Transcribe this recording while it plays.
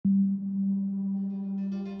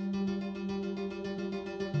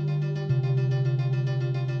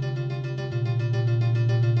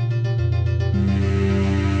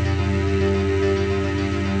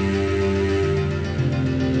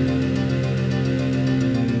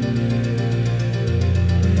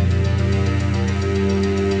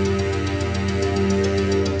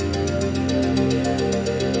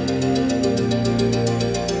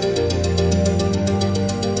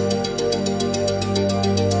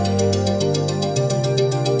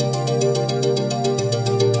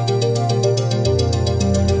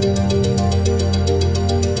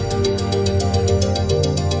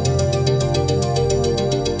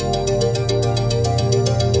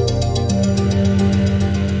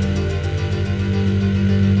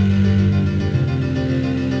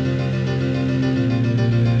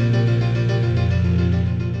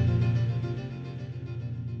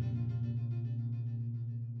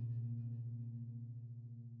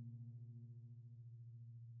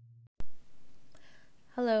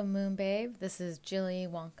Hello, Moon Babe. This is Jilly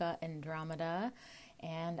Wonka Andromeda,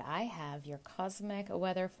 and I have your cosmic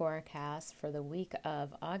weather forecast for the week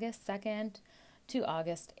of August 2nd to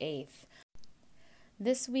August 8th.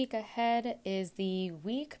 This week ahead is the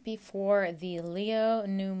week before the Leo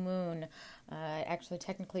new moon. Actually,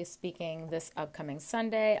 technically speaking, this upcoming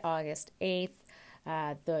Sunday, August 8th,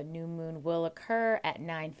 the new moon will occur at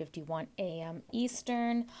 9:51 a.m.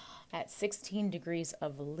 Eastern at 16 degrees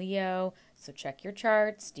of Leo. So check your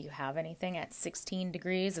charts. Do you have anything at 16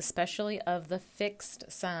 degrees, especially of the fixed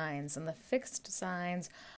signs? And the fixed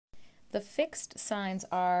signs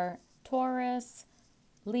are Taurus,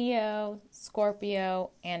 Leo,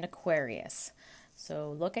 Scorpio, and Aquarius.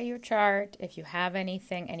 So look at your chart. If you have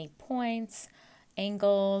anything, any points,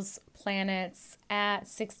 angles, planets at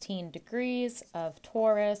 16 degrees of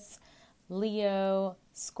Taurus, Leo,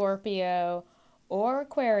 Scorpio, or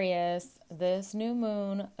Aquarius, this new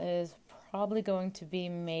moon is probably going to be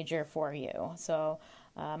major for you. So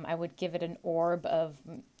I would give it an orb of,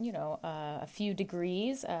 a few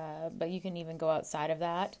degrees, but you can even go outside of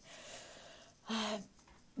that.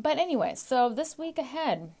 But anyway, so this week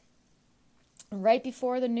ahead, right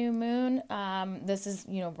before the new moon, this is,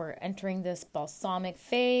 we're entering this balsamic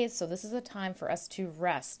phase. So this is a time for us to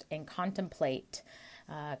rest and contemplate,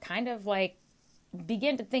 kind of like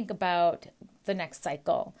begin to think about the next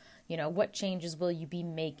cycle. What changes will you be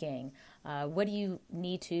making? What do you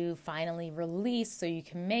need to finally release so you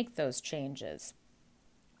can make those changes?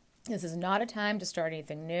 This is not a time to start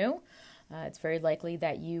anything new. It's very likely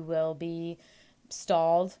that you will be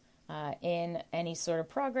stalled in any sort of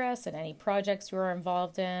progress and any projects you are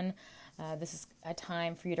involved in. This is a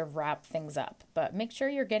time for you to wrap things up, but make sure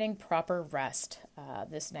you're getting proper rest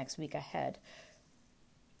this next week ahead.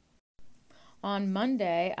 On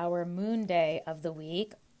Monday, our moon day of the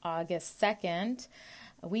week, August 2nd,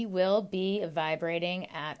 we will be vibrating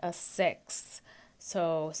at a 6.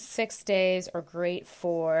 So 6 days are great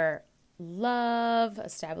for love,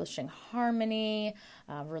 establishing harmony,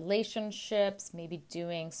 relationships, maybe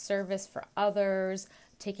doing service for others,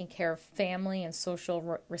 taking care of family and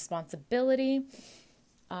social responsibility.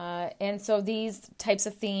 And so these types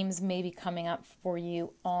of themes may be coming up for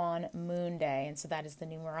you on Moon Day. And so that is the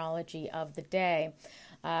numerology of the day.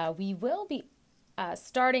 We will be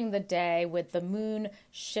starting the day with the moon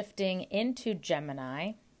shifting into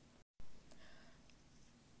Gemini.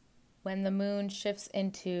 When the moon shifts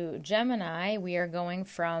into Gemini, we are going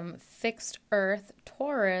from fixed earth,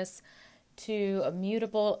 Taurus, to a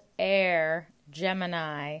mutable air,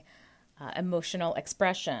 Gemini, emotional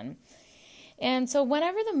expression. And so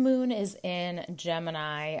whenever the moon is in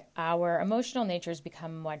Gemini, our emotional natures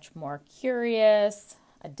become much more curious,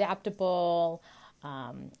 adaptable,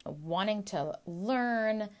 wanting to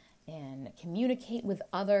learn and communicate with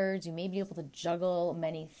others. You may be able to juggle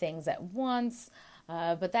many things at once,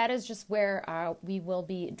 but that is just where we will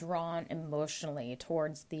be drawn emotionally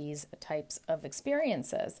towards these types of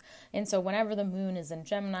experiences. And so whenever the moon is in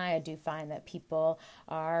Gemini, I do find that people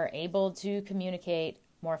are able to communicate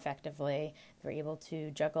more effectively. They're able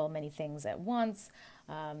to juggle many things at once.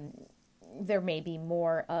 There may be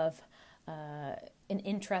more of an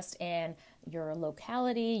interest in your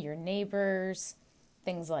locality, your neighbors,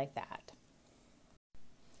 things like that.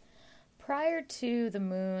 Prior to the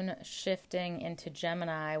moon shifting into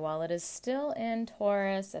Gemini, while it is still in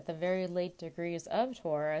Taurus at the very late degrees of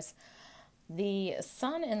Taurus, the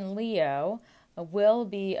sun in Leo will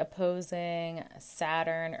be opposing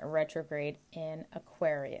Saturn retrograde in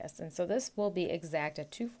Aquarius. And so this will be exact at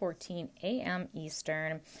 2:14 a.m.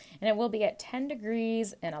 Eastern, and it will be at 10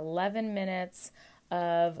 degrees and 11 minutes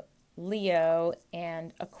of Leo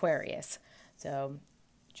and Aquarius. So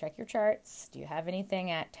check your charts. Do you have anything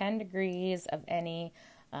at 10 degrees of any,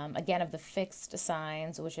 again, of the fixed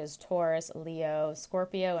signs, which is Taurus, Leo,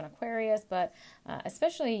 Scorpio, and Aquarius, but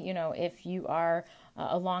especially, if you are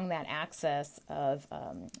along that axis of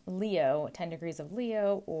Leo, 10 degrees of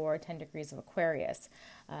Leo or 10 degrees of Aquarius.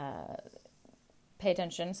 Pay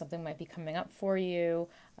attention. Something might be coming up for you,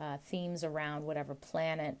 themes around whatever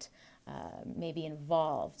planet may be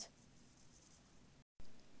involved.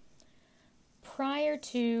 Prior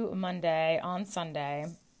to Monday, on Sunday,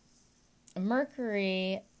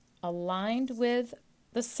 Mercury aligned with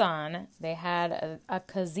the sun. They had a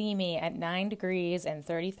cazimi at 9 degrees and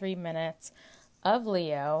 33 minutes of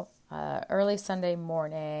Leo early Sunday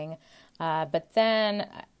morning. But then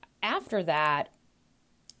after that,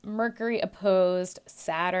 Mercury opposed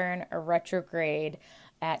Saturn retrograde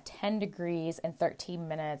at 10 degrees and 13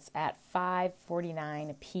 minutes at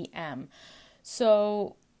 5:49 p.m.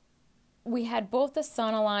 So we had both the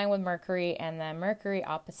sun align with Mercury and then Mercury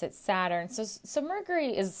opposite Saturn. So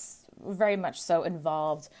Mercury is very much so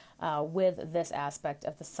involved with this aspect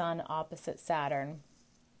of the sun opposite Saturn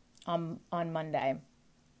on Monday.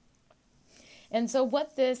 And so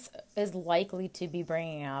what this is likely to be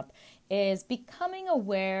bringing up is becoming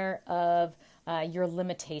aware of your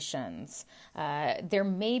limitations. There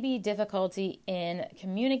may be difficulty in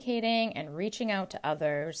communicating and reaching out to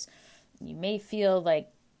others. You may feel like,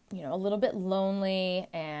 a little bit lonely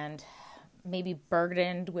and maybe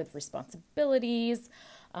burdened with responsibilities.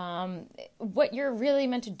 What you're really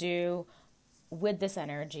meant to do with this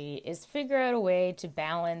energy is figure out a way to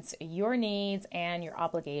balance your needs and your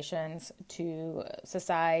obligations to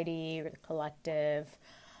society or the collective,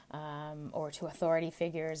 or to authority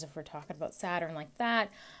figures if we're talking about Saturn like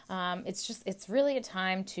that. It's really a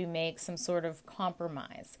time to make some sort of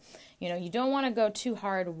compromise. You don't want to go too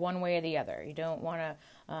hard one way or the other. You don't want to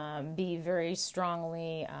be very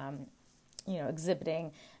strongly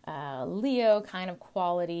exhibiting Leo kind of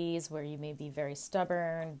qualities where you may be very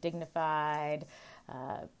stubborn, dignified,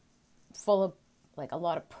 full of like a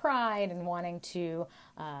lot of pride and wanting to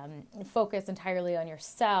focus entirely on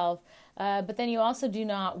yourself. But then you also do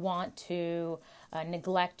not want to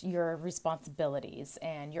neglect your responsibilities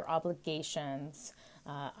and your obligations,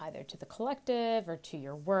 either to the collective or to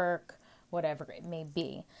your work, whatever it may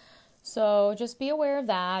be. So just be aware of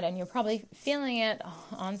that, and you're probably feeling it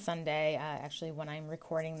on Sunday, actually, when I'm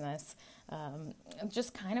recording this,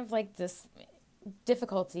 just kind of like this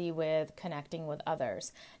difficulty with connecting with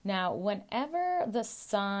others. Now, whenever the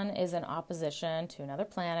sun is in opposition to another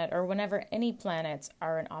planet, or whenever any planets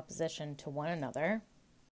are in opposition to one another,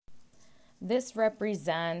 this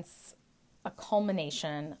represents a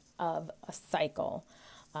culmination of a cycle.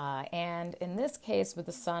 And in this case, with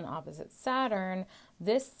the sun opposite Saturn,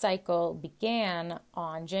 this cycle began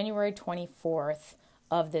on January 24th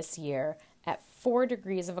of this year at 4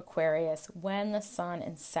 degrees of Aquarius when the sun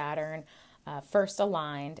and Saturn first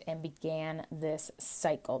aligned and began this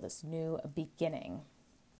cycle, this new beginning.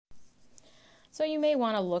 So you may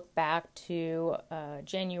want to look back to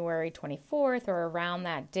January 24th or around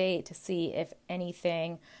that date to see if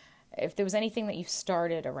there was anything that you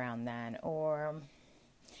started around then, or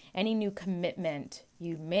any new commitment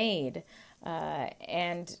you made.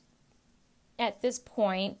 And at this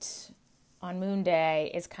point on Moon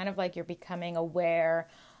Day, it's kind of like you're becoming aware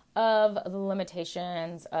of the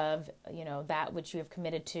limitations of, that which you have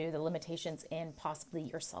committed to, the limitations in possibly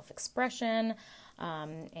your self-expression,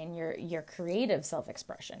 and your creative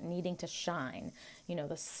self-expression, needing to shine.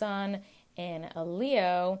 The sun in a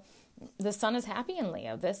Leo, the sun is happy in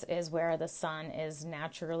Leo. This is where the sun is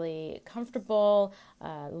naturally comfortable.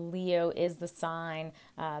 Leo is the sign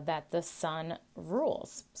that the sun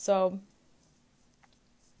rules. So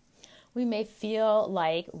we may feel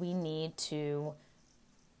like we need to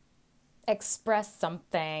express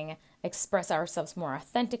something, express ourselves more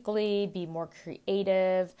authentically, be more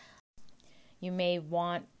creative. You may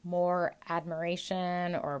want more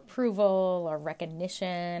admiration or approval or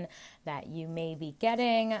recognition that you may be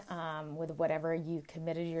getting with whatever you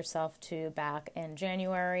committed yourself to back in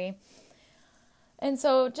January. And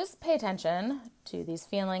so just pay attention to these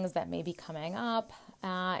feelings that may be coming up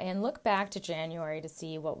and look back to January to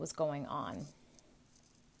see what was going on.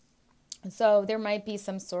 So there might be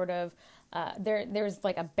some sort of there's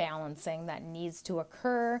like a balancing that needs to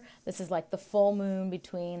occur. This is like the full moon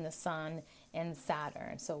between the sun and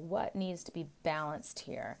Saturn. So what needs to be balanced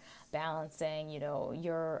here? Balancing,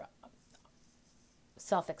 your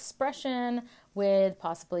self-expression with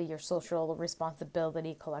possibly your social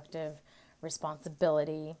responsibility, collective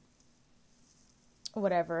responsibility,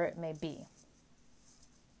 whatever it may be.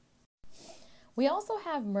 We also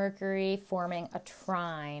have Mercury forming a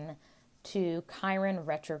trine to Chiron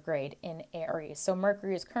retrograde in Aries. So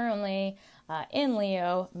Mercury is currently in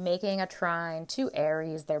Leo, making a trine to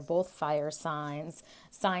Aries. They're both fire signs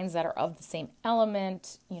that are of the same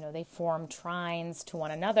element. They form trines to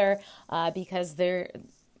one another because they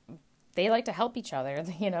like to help each other.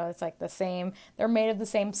 It's like the same. They're made of the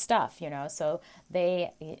same stuff. So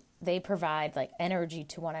they provide like energy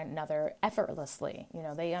to one another effortlessly.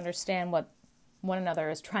 They understand what one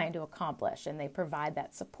another is trying to accomplish, and they provide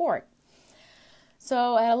that support.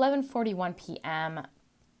 So at 11:41 p.m.,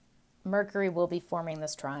 Mercury will be forming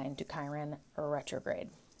this trine to Chiron retrograde.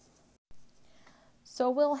 So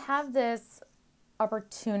we'll have this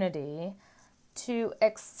opportunity to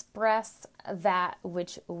express that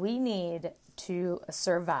which we need to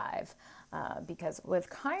survive. Because with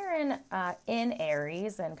Chiron in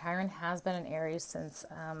Aries, and Chiron has been in Aries since,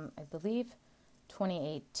 I believe,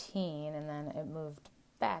 2018, and then it moved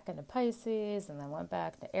back into Pisces and then went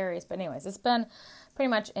back to Aries. But anyways, it's been pretty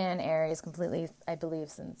much in Aries completely, I believe,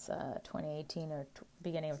 since 2018 or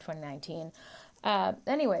beginning of 2019.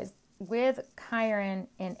 Anyways, with Chiron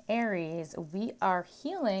in Aries, we are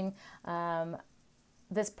healing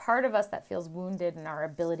this part of us that feels wounded in our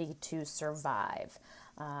ability to survive,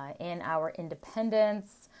 in our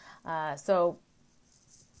independence. So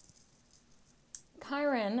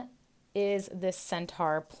Chiron is this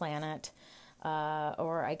centaur planet,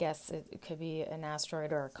 or I guess it could be an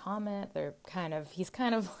asteroid or a comet. He's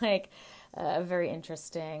kind of like a very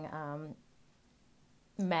interesting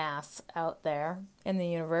mass out there in the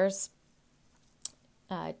universe.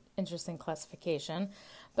 Interesting classification.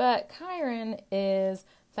 But Chiron is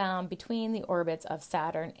found between the orbits of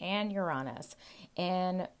Saturn and Uranus.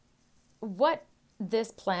 And what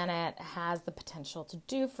this planet has the potential to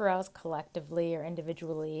do for us collectively or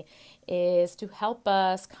individually is to help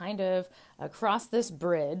us kind of cross this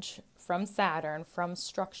bridge from Saturn, from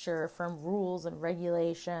structure, from rules and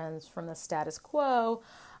regulations, from the status quo,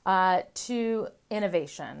 to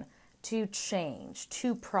innovation, to change,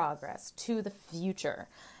 to progress, to the future.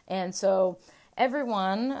 And so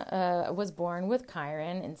everyone was born with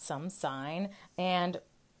Chiron in some sign, and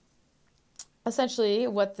essentially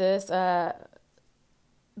what this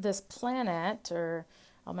planet, or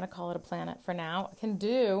I'm going to call it a planet for now, can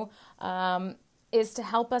do is to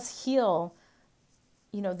help us heal,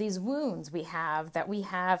 these wounds we have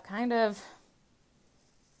kind of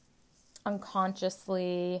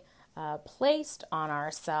unconsciously placed on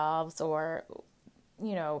ourselves, or,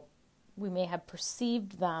 we may have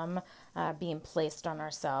perceived them being placed on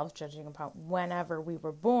ourselves, judging upon whenever we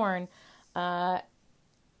were born, and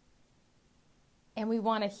we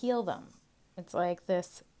want to heal them. It's like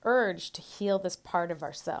this urge to heal this part of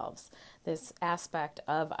ourselves, this aspect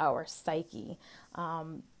of our psyche.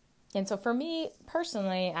 And so for me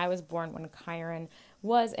personally, I was born when Chiron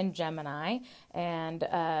was in Gemini. And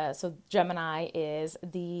so Gemini is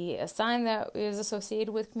the sign that is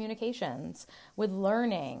associated with communications, with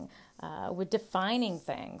learning, with defining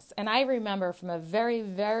things. And I remember from a very,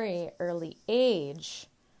 very early age,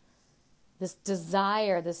 this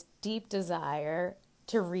deep desire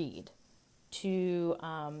to read, to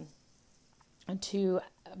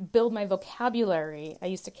build my vocabulary. I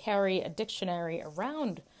used to carry a dictionary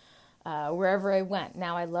around wherever I went.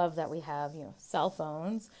 Now I love that we have, cell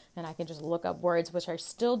phones, and I can just look up words, which I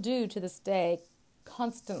still do to this day,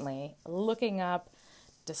 constantly looking up,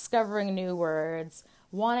 discovering new words,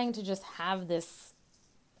 wanting to just have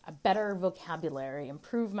a better vocabulary,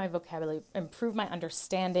 improve my vocabulary, improve my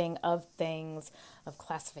understanding of things, of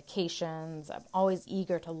classifications. I'm always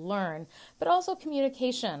eager to learn, but also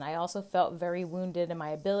communication. I also felt very wounded in my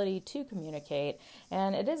ability to communicate.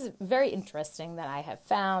 And it is very interesting that I have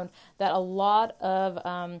found that a lot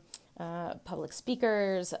of public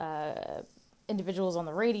speakers, individuals on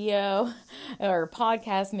the radio or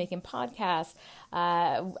making podcasts,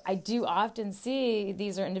 I do often see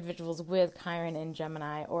these are individuals with Chiron in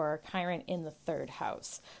Gemini or Chiron in the third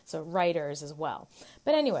house. So writers as well.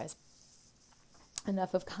 But anyways,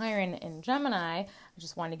 enough of Chiron in Gemini. I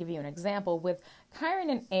just wanted to give you an example. With Chiron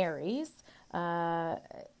in Aries,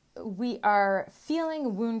 we are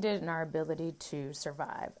feeling wounded in our ability to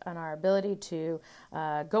survive, and our ability to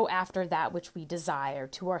go after that which we desire,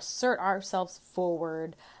 to assert ourselves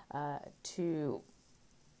forward, to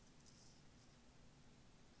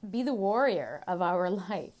be the warrior of our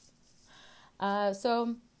life.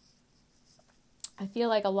 So I feel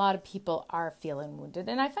like a lot of people are feeling wounded,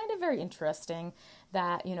 and I find it very interesting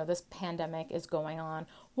that, this pandemic is going on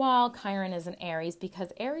while Chiron is in Aries,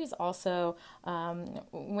 because Aries also,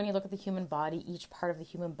 when you look at the human body, each part of the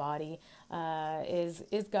human body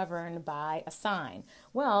is governed by a sign.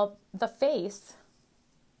 Well, the face,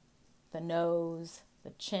 the nose,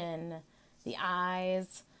 the chin, the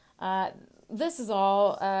eyes, this is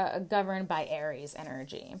all governed by Aries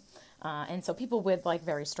energy. And so people with like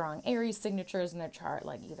very strong Aries signatures in their chart,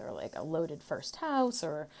 like either like a loaded first house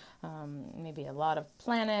or maybe a lot of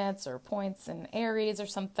planets or points in Aries or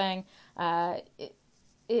something,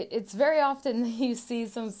 it's very often that you see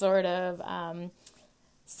some sort of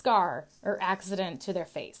scar or accident to their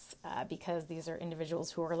face, because these are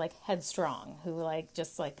individuals who are like headstrong, who like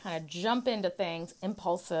just like kind of jump into things,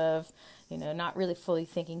 impulsive, not really fully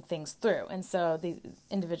thinking things through. And so the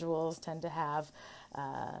individuals tend to have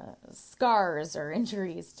scars or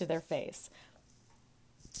injuries to their face.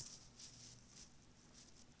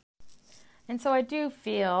 And so I do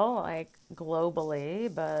feel like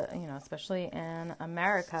globally, but especially in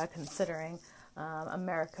America, considering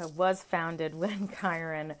America was founded when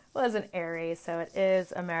Chiron was in Aries, so it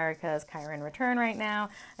is America's Chiron return right now.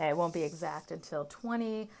 It won't be exact until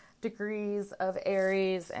 20 degrees of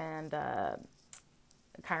Aries, and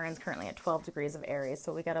Chiron's currently at 12 degrees of Aries,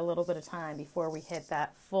 so we got a little bit of time before we hit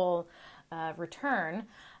that full return.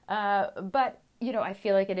 But, I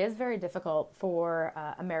feel like it is very difficult for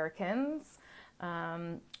Americans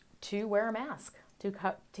to wear a mask,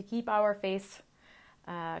 to keep our face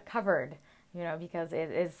covered, because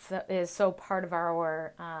it is so part of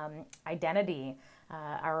our identity,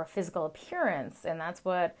 our physical appearance, and that's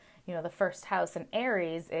what, the first house in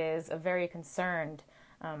Aries is very concerned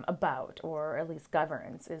about, or at least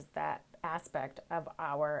governs, is that aspect of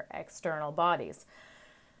our external bodies.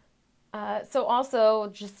 So also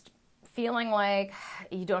just feeling like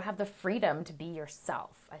you don't have the freedom to be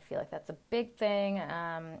yourself. I feel like that's a big thing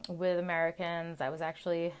with Americans. I was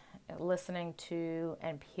actually listening to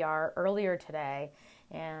NPR earlier today,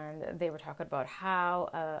 and they were talking about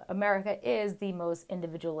how America is the most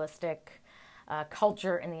individualistic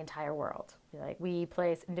culture in the entire world. Like, we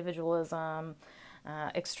place individualism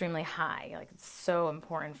extremely high. Like, it's so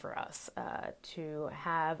important for us to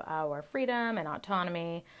have our freedom and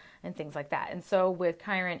autonomy and things like that. And so with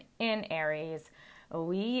Chiron in Aries,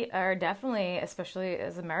 we are definitely, especially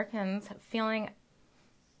as Americans, feeling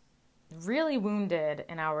really wounded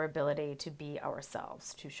in our ability to be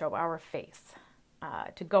ourselves, to show our face,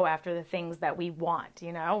 to go after the things that we want.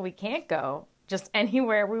 We can't go just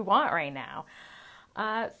anywhere we want right now.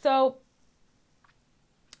 So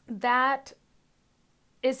that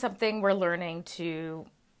is something we're learning to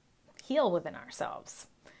heal within ourselves.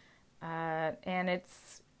 And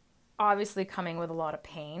it's obviously coming with a lot of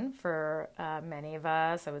pain for many of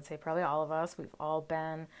us. I would say probably all of us.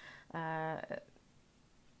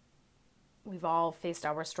 We've all faced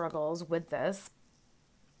our struggles with this,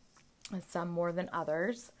 some more than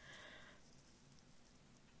others.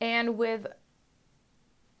 And with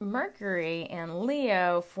Mercury and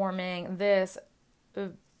Leo forming this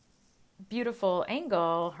beautiful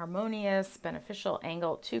angle, harmonious, beneficial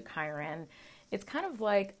angle to Chiron, it's kind of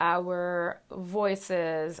like our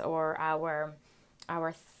voices or our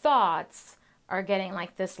thoughts are getting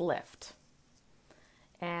like this lift.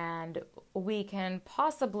 And we can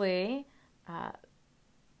possibly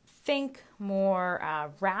think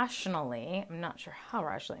more rationally. I'm not sure how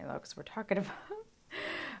rationally though, because we're talking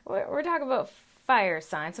about fire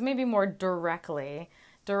signs, so maybe more directly,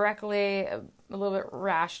 a little bit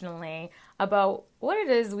rationally about what it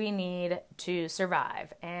is we need to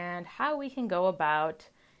survive and how we can go about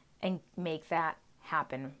and make that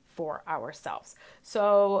happen for ourselves.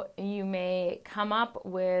 So you may come up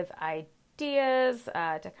with ideas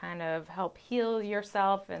to kind of help heal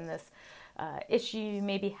yourself in this issue you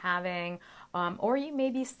may be having, or you may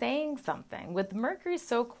be saying something. With Mercury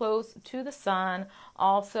so close to the Sun,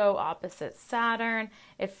 also opposite Saturn,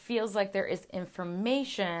 it feels like there is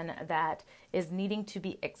information that is needing to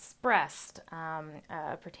be expressed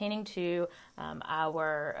pertaining to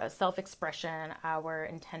our self-expression, our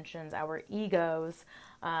intentions, our egos,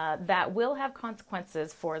 that will have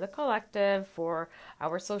consequences for the collective, for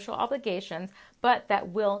our social obligations, but that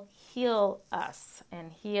will heal us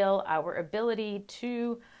and heal our ability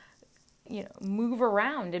to move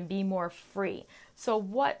around and be more free. So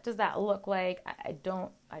what does that look like? I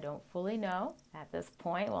don't fully know at this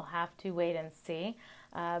point. We'll have to wait and see.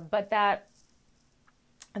 But that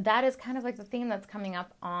is kind of like the theme that's coming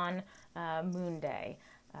up on Moon Day.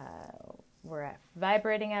 We're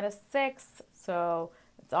vibrating at a 6, so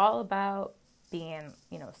it's all about being,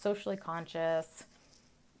 socially conscious,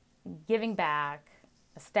 giving back,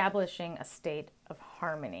 establishing a state of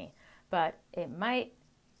harmony. But it might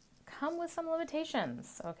come with some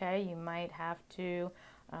limitations, okay? You might have to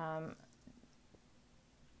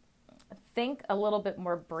think a little bit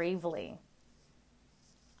more bravely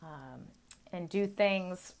and do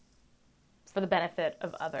things for the benefit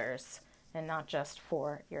of others and not just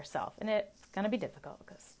for yourself. And it's going to be difficult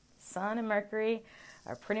because Sun and Mercury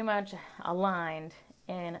are pretty much aligned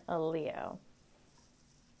in a Leo.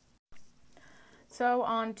 So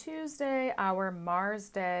on Tuesday, our Mars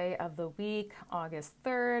day of the week, August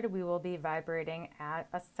 3rd, we will be vibrating at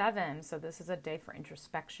a 7. So this is a day for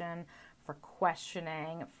introspection, for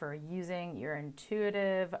questioning, for using your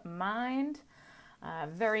intuitive mind.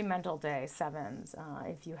 Very mental day, 7s.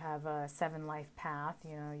 If you have a 7 life path,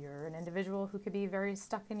 you're an individual who could be very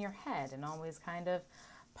stuck in your head and always kind of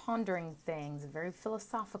pondering things, very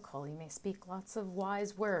philosophical. You may speak lots of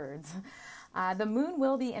wise words. The moon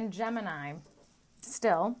will be in Gemini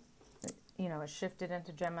still, it shifted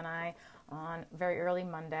into Gemini on very early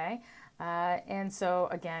Monday. And so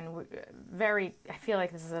again, I feel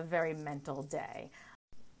like this is a very mental day.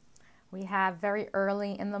 We have very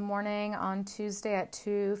early in the morning on Tuesday at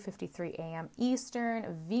 2:53 a.m.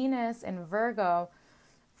 Eastern, Venus in Virgo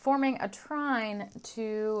forming a trine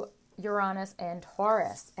to Uranus and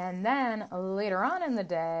Taurus. And then later on in the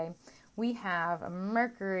day, we have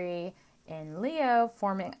Mercury in Leo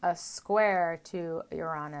forming a square to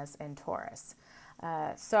Uranus and Taurus.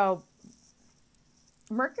 So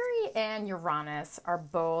Mercury and Uranus are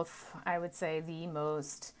both, I would say, the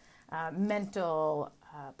most mental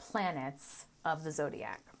planets of the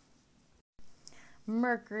zodiac.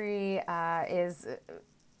 Mercury is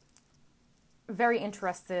very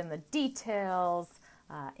interested in the details,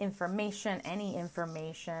 information, any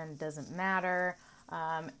information doesn't matter,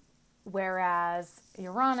 whereas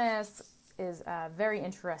Uranus is very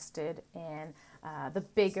interested in the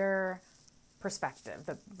bigger perspective,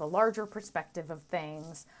 the larger perspective of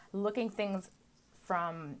things, looking things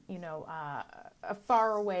from, a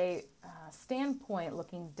faraway standpoint,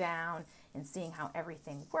 looking down and seeing how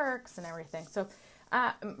everything works and everything. So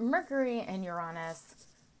Mercury and Uranus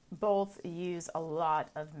both use a lot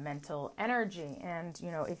of mental energy. And,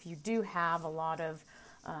 if you do have a lot of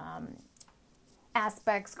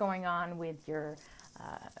aspects going on with your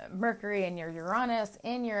Mercury and your Uranus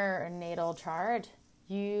in your natal chart,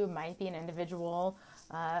 you might be an individual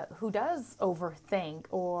who does overthink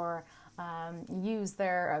or use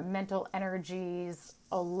their mental energies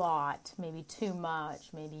a lot, maybe too much.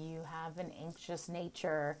 Maybe you have an anxious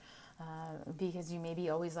nature because you may be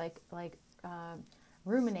always like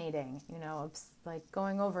ruminating, like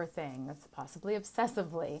going over things, possibly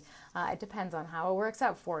obsessively. It depends on how it works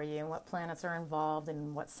out for you and what planets are involved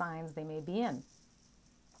and what signs they may be in.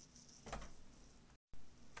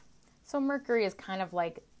 So Mercury is kind of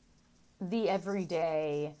like the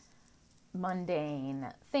everyday, mundane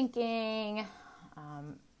thinking,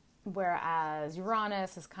 whereas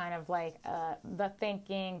Uranus is kind of like the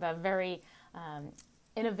thinking, the very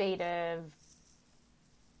innovative,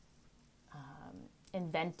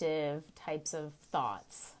 inventive types of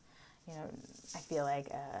thoughts. I feel like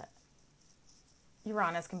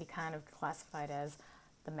Uranus can be kind of classified as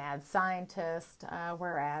the mad scientist,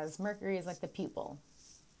 whereas Mercury is like the pupil.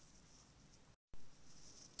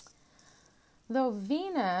 Though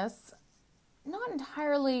Venus, not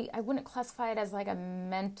entirely, I wouldn't classify it as like a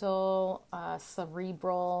mental,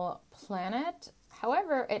 cerebral planet.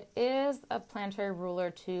 However, it is a planetary ruler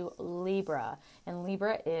to Libra, and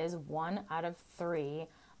Libra is 1 out of 3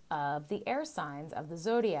 of the air signs of the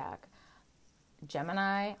zodiac: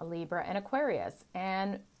 Gemini, Libra, and Aquarius.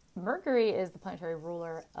 And Mercury is the planetary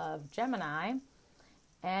ruler of Gemini,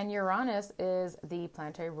 and Uranus is the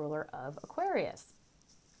planetary ruler of Aquarius.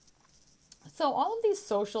 So all of these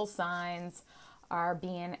social signs are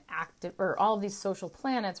being active, or all of these social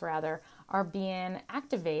planets rather, are being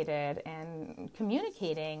activated and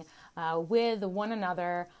communicating with one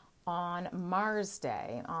another on Mars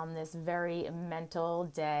Day, on this very mental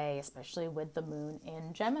day, especially with the moon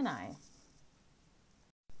in Gemini.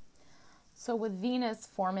 So with Venus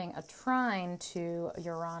forming a trine to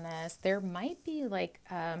Uranus, there might be like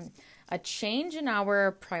a change in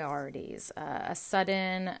our priorities, a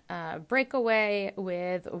sudden breakaway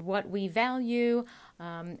with what we value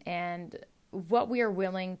and what we are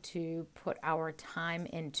willing to put our time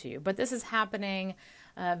into. But this is happening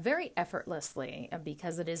very effortlessly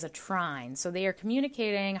because it is a trine. So they are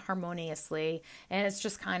communicating harmoniously, and it's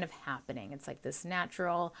just kind of happening. It's like this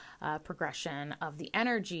natural progression of the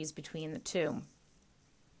energies between the two.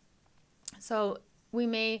 So we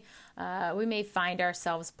may find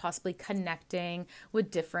ourselves possibly connecting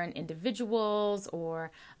with different individuals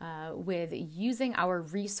or with using our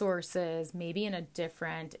resources maybe in a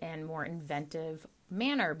different and more inventive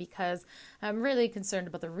manner, because I'm really concerned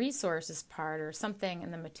about the resources part, or something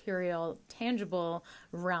in the material, tangible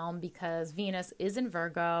realm, because Venus is in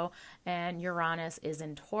Virgo and Uranus is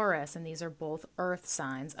in Taurus, and these are both earth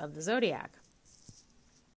signs of the zodiac.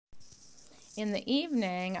 In the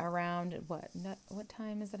evening, around what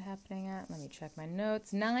time is it happening at? Let me check my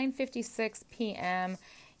notes. 9:56 p.m.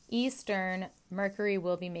 Eastern, Mercury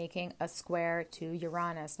will be making a square to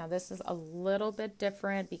Uranus. Now, this is a little bit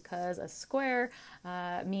different because a square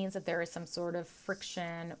means that there is some sort of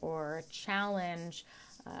friction or challenge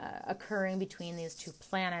occurring between these two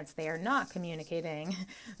planets. They are not communicating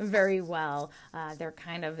very well.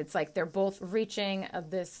 It's like they're both reaching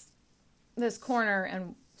this corner,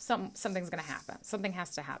 and something's going to happen. Something has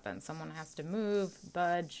to happen. Someone has to move,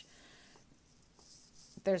 budge,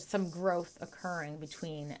 there's some growth occurring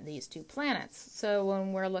between these two planets. So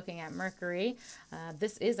when we're looking at Mercury,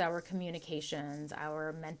 this is our communications,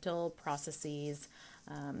 our mental processes,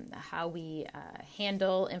 how we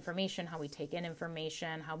handle information, how we take in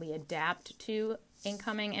information, how we adapt to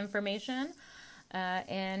incoming information.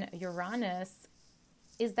 And Uranus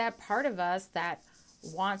is that part of us that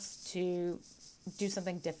wants to do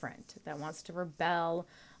something different, that wants to rebel,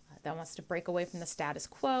 that wants to break away from the status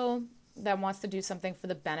quo, that wants to do something for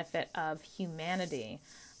the benefit of humanity.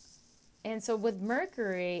 And so with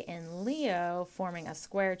Mercury in Leo forming a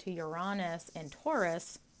square to Uranus in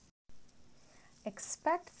Taurus,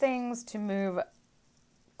 expect things to move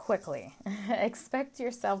quickly. Expect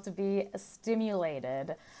yourself to be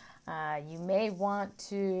stimulated. You may want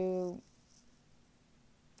to,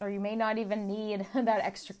 or you may not even need that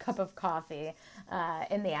extra cup of coffee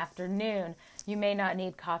in the afternoon. You may not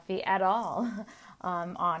need coffee at all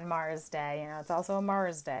on Mars Day. It's also a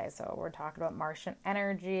Mars Day, so we're talking about Martian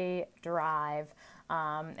energy, drive,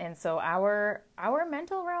 and so our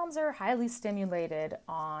mental realms are highly stimulated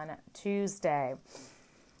on Tuesday.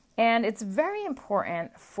 And it's very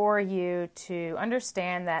important for you to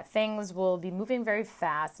understand that things will be moving very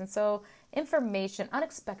fast, and so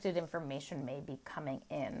unexpected information may be coming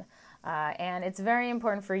in. And it's very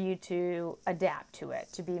important for you to adapt to it,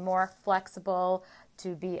 to be more flexible,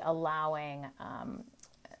 to be allowing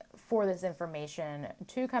for this information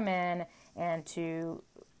to come in and to,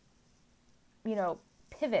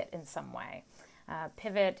 pivot in some way.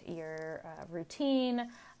 Pivot your routine,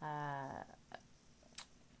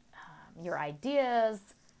 your ideas,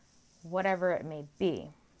 whatever it may be.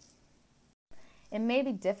 It may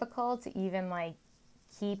be difficult to even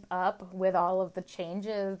keep up with all of the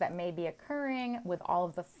changes that may be occurring, with all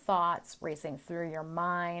of the thoughts racing through your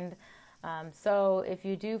mind. So if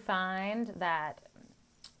you do find that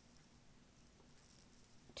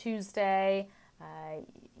Tuesday,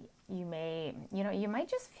 you might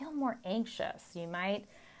just feel more anxious. You might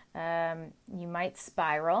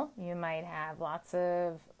spiral. You might have lots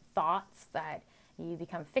of thoughts that you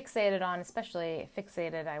become fixated on, especially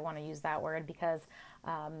fixated. I want to use that word because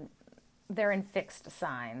they're in fixed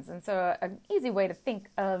signs. And so an easy way to think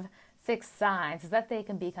of fixed signs is that they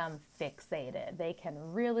can become fixated. They can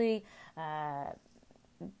really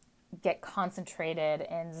get concentrated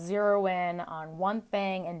and zero in on one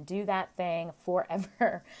thing and do that thing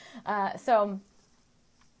forever. So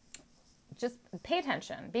just pay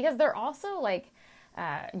attention, because they're also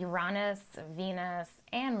Uranus, Venus,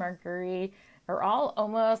 and Mercury are all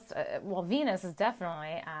almost, Venus is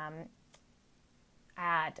definitely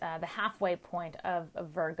at the halfway point of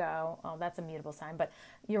Virgo. Oh, that's a mutable sign. But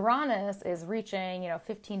Uranus is reaching,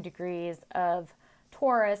 15 degrees of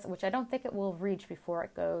Taurus, which I don't think it will reach before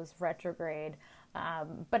it goes retrograde.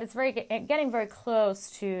 But it's getting very close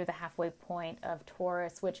to the halfway point of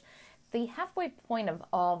Taurus, which the halfway point of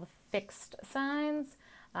all the fixed signs,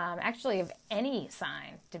 actually of any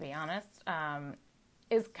sign, to be honest,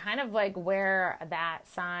 is kind of where that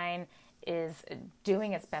sign is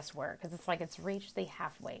doing its best work, because it's reached the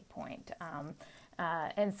halfway point.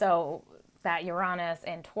 And so that Uranus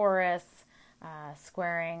and Taurus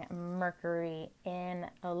squaring Mercury in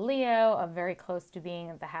a Leo, are very close to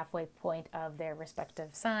being at the halfway point of their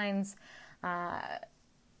respective signs,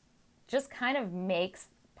 just kind of makes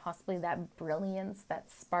possibly that brilliance, that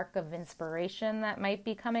spark of inspiration that might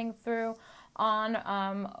be coming through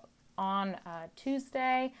on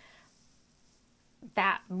Tuesday,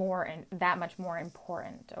 that much more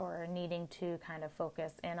important, or needing to kind of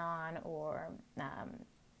focus in on, or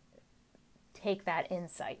take that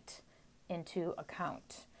insight into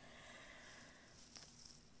account.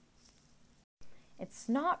 It's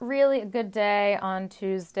not really a good day on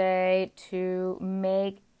Tuesday to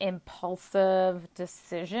make impulsive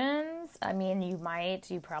decisions. I mean, you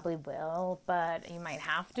probably will, but you might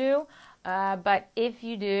have to. But if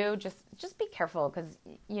you do, just be careful, because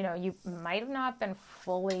you might have not been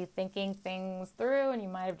fully thinking things through, and you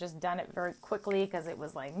might have just done it very quickly because it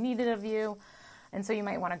was needed of you. And so you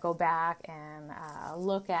might want to go back and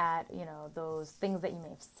look at those things that you may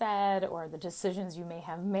have said, or the decisions you may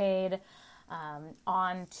have made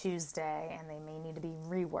on Tuesday, and they may need to be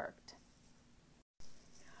reworked.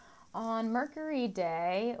 On Mercury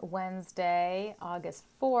Day, Wednesday, August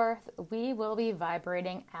 4th, we will be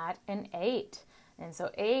vibrating at an 8. And so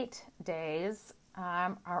 8 days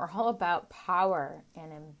are all about power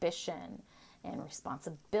and ambition and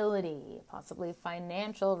responsibility, possibly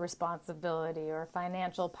financial responsibility or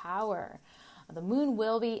financial power. The moon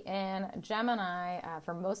will be in Gemini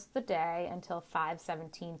for most of the day until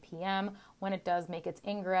 5:17 p.m. when it does make its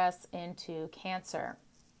ingress into Cancer.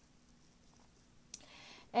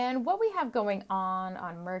 And what we have going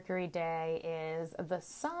on Mercury Day is the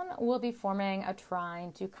Sun will be forming a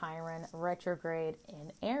trine to Chiron retrograde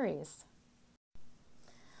in Aries.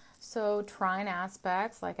 So trine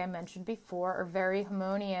aspects, like I mentioned before, are very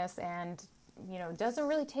harmonious and, doesn't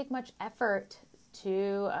really take much effort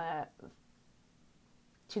to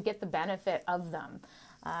get the benefit of them.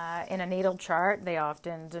 In a natal chart, they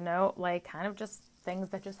often denote like kind of just things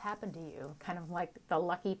that just happen to you, kind of like the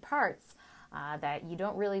lucky parts that you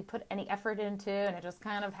don't really put any effort into and it just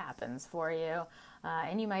kind of happens for you.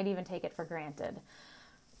 And you might even take it for granted.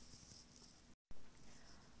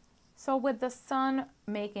 So with the Sun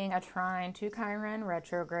making a trine to Chiron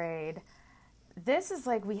retrograde, this is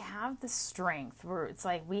like we have the strength where it's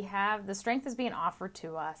like the strength is being offered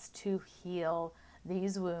to us to heal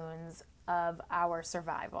these wounds of our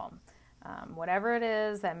survival. Whatever it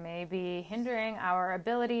is that may be hindering our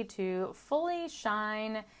ability to fully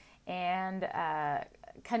shine and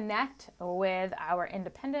connect with our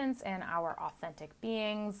independence and our authentic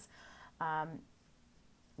beings,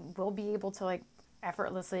 we'll be able to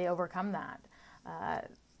effortlessly overcome that.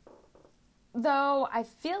 Though I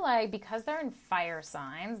feel like because they're in fire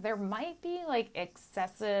signs, there might be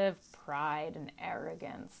excessive pride and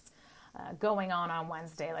arrogance going on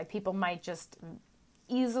Wednesday. Like people might just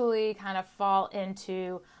easily kind of fall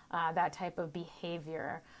into that type of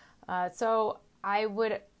behavior. So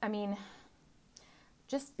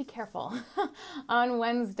just be careful on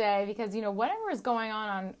Wednesday because, whatever is going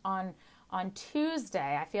on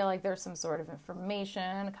Tuesday, I feel like there's some sort of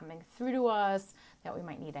information coming through to us that we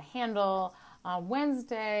might need to handle.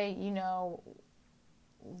 Wednesday,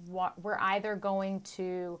 we're either going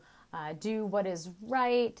to do what is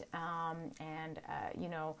right and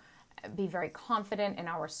be very confident in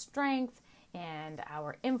our strength and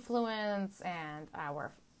our influence and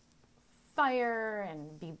our fire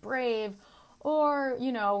and be brave, or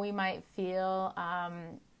we might feel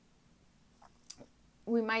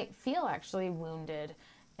actually wounded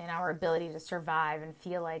in our ability to survive and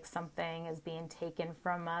feel like something is being taken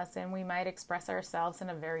from us, and we might express ourselves in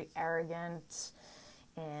a very arrogant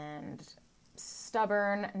and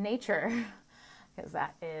stubborn nature because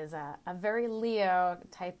that is a very Leo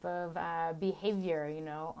type of behavior.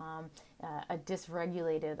 A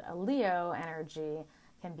dysregulated Leo energy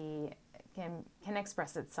can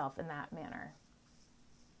express itself in that manner.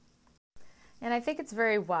 And I think it's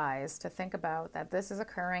very wise to think about that this is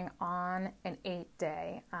occurring on an 8th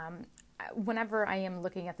day. Whenever I am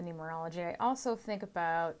looking at the numerology, I also think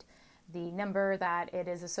about the number that it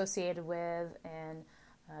is associated with in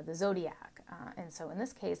the zodiac. And so in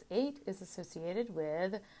this case, 8 is associated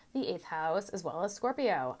with the 8th house as well as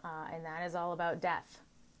Scorpio. And that is all about death,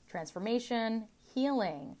 transformation,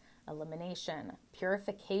 healing, elimination,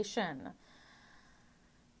 purification.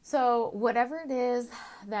 So whatever it is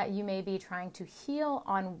that you may be trying to heal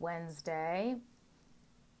on Wednesday,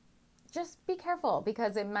 just be careful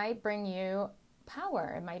because it might bring you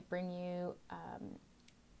power. It might bring you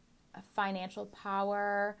a financial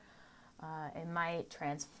power. It might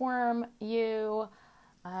transform you,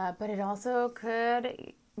 but it also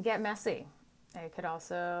could get messy. It could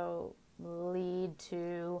also lead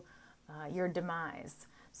to your demise.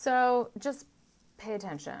 So just pay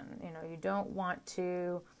attention. You don't want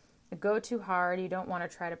to go too hard. You don't want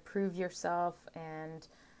to try to prove yourself and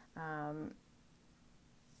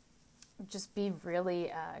just be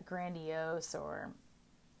really grandiose or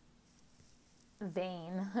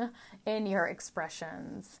vain in your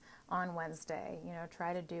expressions on Wednesday.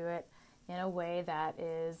 Try to do it in a way that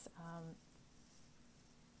is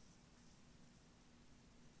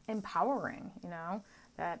empowering,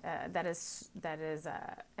 that is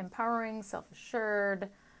empowering, self-assured,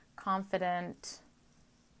 confident.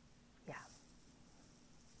 Yeah.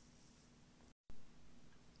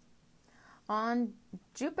 On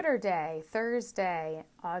Jupiter Day, Thursday,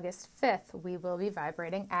 August 5th, we will be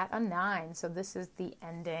vibrating at a 9. So this is the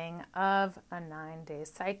ending of a 9-day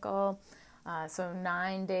cycle. So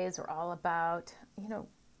 9 days are all about,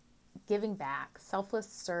 giving back,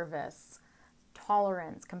 selfless service,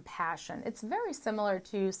 tolerance, compassion. It's very similar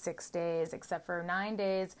to 6 days, except for 9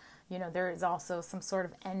 days, there is also some sort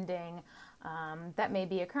of ending that may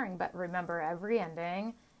be occurring. But remember, every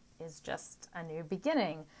ending is just a new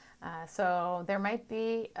beginning. So there might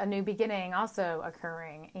be a new beginning also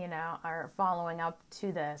occurring, or following up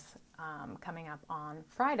to this coming up on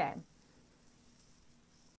Friday.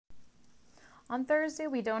 On Thursday,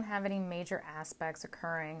 we don't have any major aspects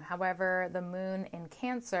occurring. However, the moon in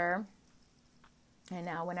Cancer, and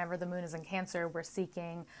now whenever the moon is in Cancer, we're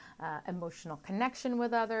seeking emotional connection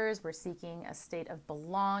with others. We're seeking a state of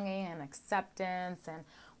belonging and acceptance, and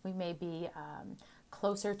we may be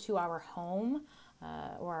closer to our home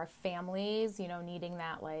or our families, needing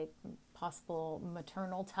that like possible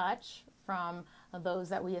maternal touch from those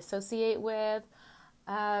that we associate with.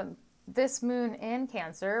 This moon in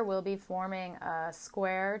Cancer will be forming a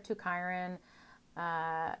square to Chiron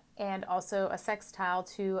and also a sextile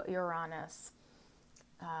to Uranus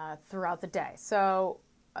throughout the day. So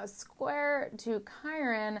a square to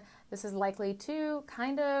Chiron, this is likely to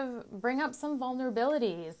kind of bring up some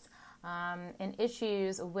vulnerabilities and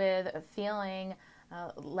issues with feeling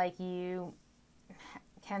like you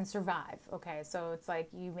can survive. Okay, so it's like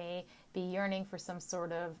you may be yearning for some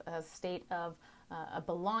sort of a state of a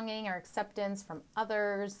belonging or acceptance from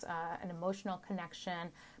others, an emotional connection.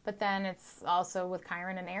 But then it's also with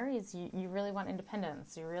Chiron and Aries, you really want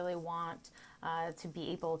independence. You really want to be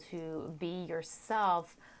able to be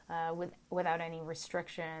yourself without any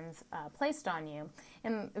restrictions placed on you.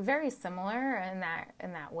 And very similar in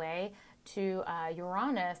that way to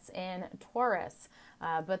Uranus in Taurus.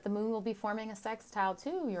 But the moon will be forming a sextile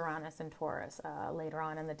to Uranus and Taurus later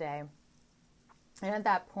on in the day. And at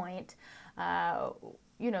that point,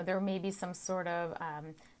 there may be some sort of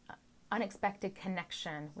unexpected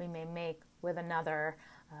connection we may make with another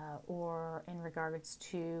or in regards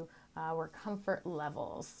to our comfort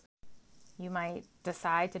levels. You might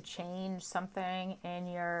decide to change something in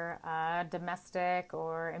your domestic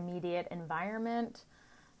or immediate environment.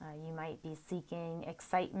 You might be seeking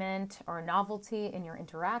excitement or novelty in your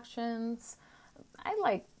interactions. I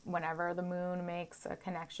like whenever the moon makes a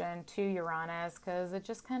connection to Uranus because it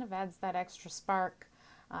just kind of adds that extra spark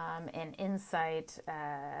and insight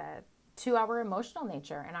to our emotional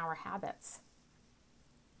nature and our habits.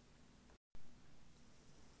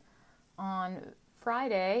 On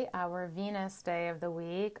Friday, our Venus day of the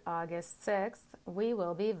week, August 6th, we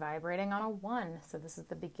will be vibrating on a 1. So this is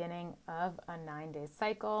the beginning of a 9-day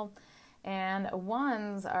cycle. And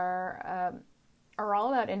 1s are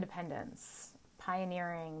all about independence,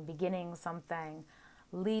 pioneering, beginning something,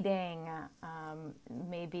 leading,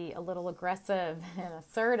 maybe a little aggressive and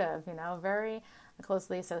assertive, very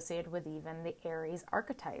closely associated with even the Aries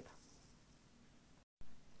archetype.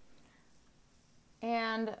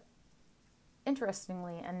 And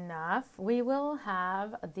interestingly enough, we will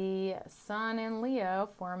have the Sun in Leo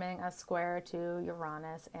forming a square to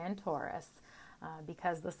Uranus and Taurus.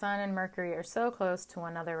 Because the Sun and Mercury are so close to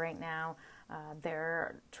one another right now,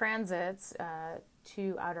 their transits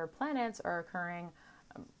to outer planets are occurring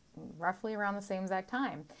roughly around the same exact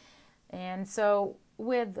time. And so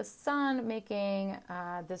with the Sun making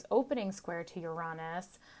this opening square to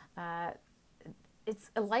Uranus,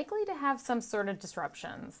 it's likely to have some sort of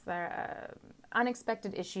disruptions.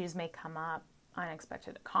 Unexpected issues may come up,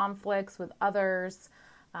 unexpected conflicts with others,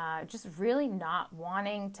 just really not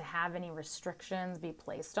wanting to have any restrictions be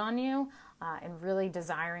placed on you, and really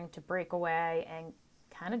desiring to break away and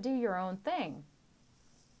kind of do your own thing.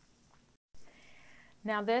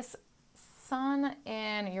 Now, this Sun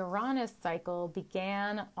and Uranus cycle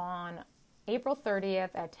began on April 30th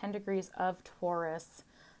at 10 degrees of Taurus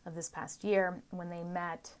of this past year when they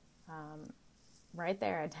met right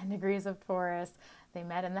there at 10 degrees of Taurus. They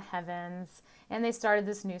met in the heavens and they started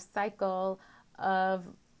this new cycle of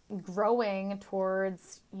growing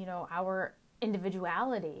towards, our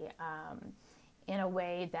individuality in a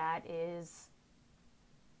way that is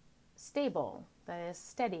stable, that is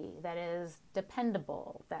steady, that is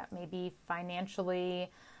dependable, that may be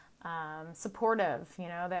financially supportive,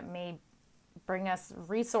 that may bring us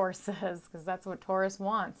resources because that's what Taurus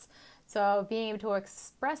wants. So being able to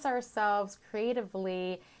express ourselves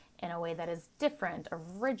creatively in a way that is different,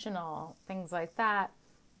 original, things like that,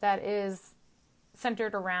 that is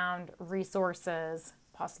centered around resources,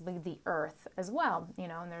 possibly the earth as well,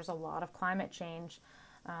 and there's a lot of climate change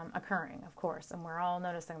occurring, of course, and we're all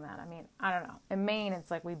noticing that. I mean, I don't know. In Maine,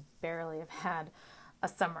 it's like we barely have had a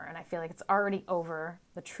summer, and I feel like it's already over.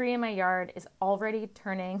 The tree in my yard is already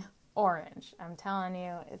turning orange. I'm telling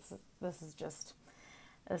you, this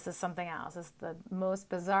is something else. It's the most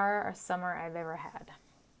bizarre summer I've ever had.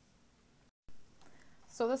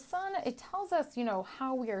 So the Sun, it tells us,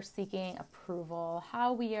 how we are seeking approval,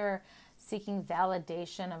 how we are seeking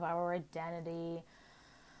validation of our identity,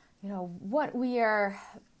 what we are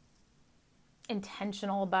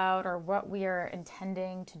intentional about or what we are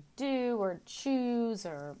intending to do or choose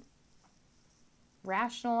or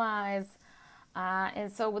rationalize.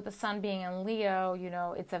 And so with the Sun being in Leo,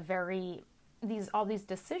 it's all these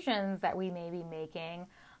decisions that we may be making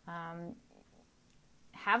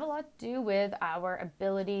have a lot to do with our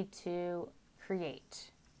ability to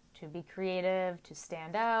create, to be creative, to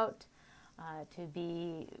stand out, to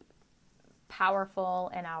be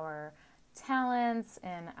powerful in our talents,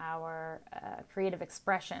 in our creative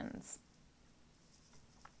expressions.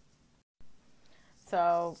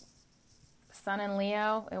 So Sun in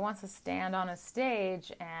Leo, it wants to stand on a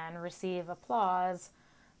stage and receive applause,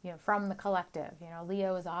 from the collective.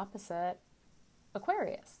 Leo is opposite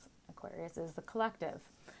Aquarius. Aquarius is the collective.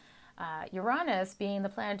 Uranus, being the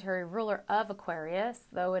planetary ruler of Aquarius,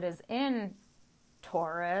 though it is in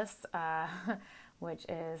Taurus, which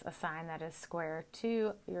is a sign that is square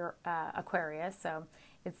to your Aquarius, so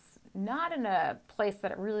it's not in a place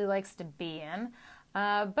that it really likes to be in.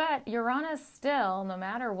 But Uranus still, no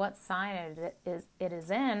matter what sign it is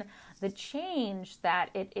in, the change that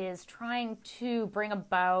it is trying to bring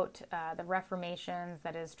about, the reformations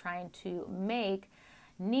that is trying to make,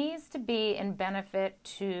 needs to be in benefit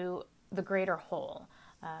to the greater whole,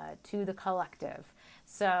 to the collective.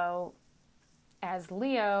 So as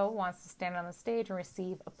Leo wants to stand on the stage and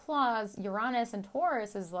receive applause, Uranus and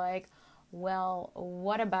Taurus is like, well,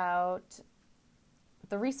 what about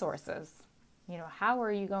the resources? How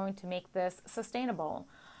are you going to make this sustainable?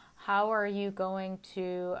 How are you going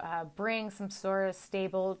to bring some sort of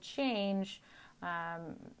stable change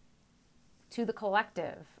to the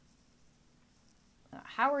collective?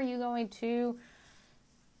 How are you going to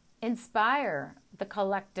inspire the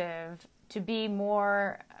collective to be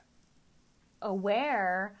more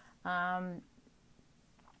aware of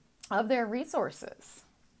their resources,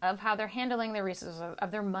 of how they're handling their resources,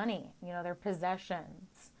 of their money, their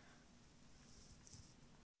possessions?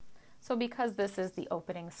 So because this is the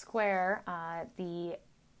opening square, the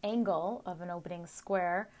angle of an opening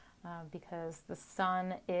square, because the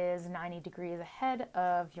sun is 90 degrees ahead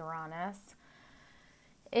of Uranus,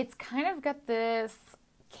 it's kind of got this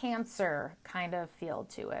Cancer kind of feel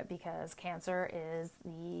to it, because Cancer is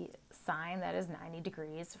the sign that is 90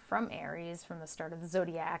 degrees from Aries, from the start of the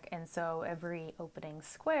zodiac, and so every opening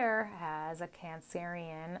square has a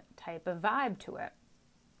Cancerian type of vibe to it.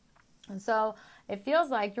 And so it feels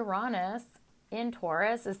like Uranus in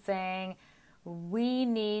Taurus is saying, we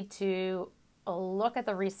need to look at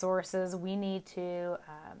the resources, we need to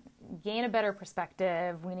gain a better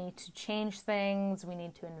perspective, we need to change things, we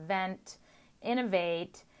need to invent,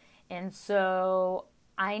 innovate. And so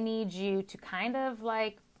I need you to kind of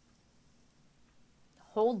like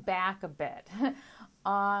hold back a bit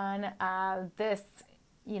on this,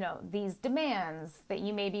 these demands that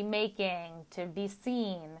you may be making to be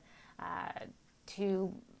seen,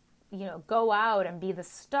 to, go out and be the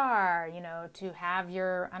star, to have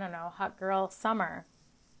your, hot girl summer.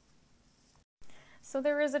 So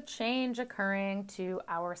there is a change occurring to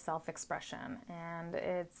our self-expression, and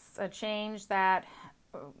it's a change that,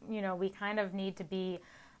 we kind of need to be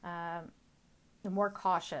more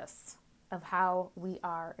cautious of how we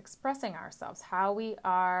are expressing ourselves, how we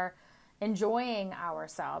are enjoying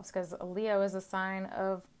ourselves, because Leo is the sign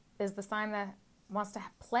that wants to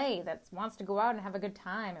play, that wants to go out and have a good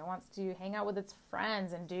time. It wants to hang out with its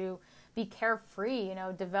friends and be carefree,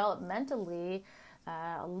 developmentally.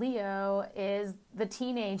 Leo is the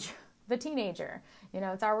teenager.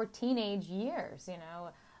 It's our teenage years.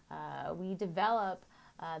 We develop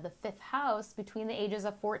the fifth house between the ages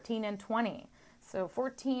of 14 and 20. So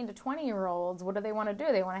 14 to 20-year-olds, what do they want to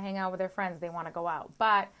do? They want to hang out with their friends. They want to go out.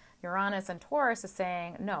 But Uranus and Taurus is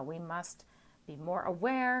saying, no, we must be more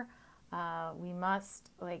aware. We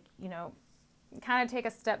must, kind of take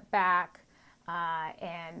a step back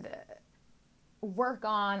and work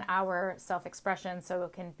on our self-expression so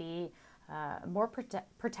it can be more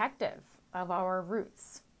protective of our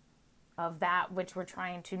roots, of that which we're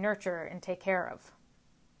trying to nurture and take care of.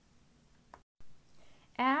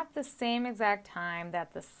 At the same exact time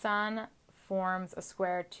that the sun forms a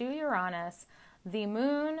square to Uranus, the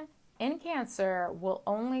moon in Cancer will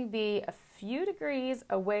only be a few degrees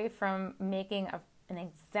away from making an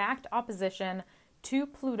exact opposition to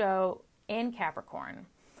Pluto in Capricorn.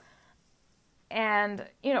 And,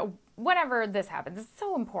 whenever this happens, it's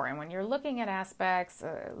so important when you're looking at aspects,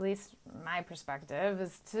 at least my perspective,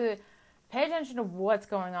 is to pay attention to what's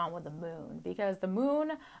going on with the moon, because the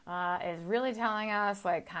moon is really telling us,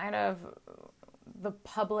 kind of the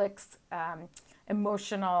public's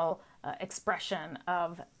emotional expression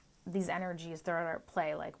of these energies that are at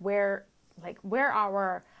play, where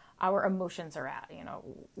our emotions are at,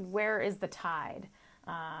 where is the tide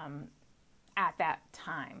at that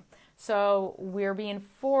time. So we're being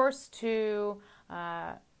forced to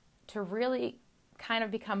really kind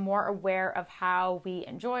of become more aware of how we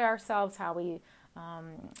enjoy ourselves, how we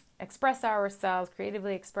express ourselves,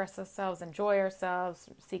 creatively express ourselves, enjoy ourselves,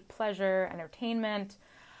 seek pleasure, entertainment.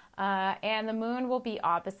 And the moon will be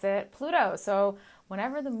opposite Pluto. So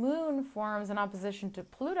whenever the moon forms an opposition to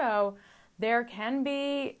Pluto, there can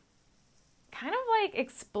be kind of like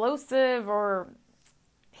explosive or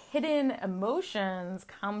hidden emotions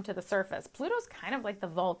come to the surface. Pluto's kind of like the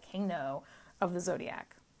volcano of the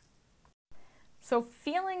zodiac. So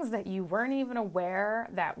feelings that you weren't even aware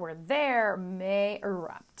that were there may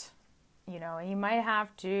erupt. And you might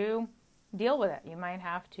have to deal with it. You might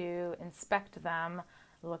have to inspect them,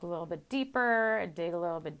 look a little bit deeper, dig a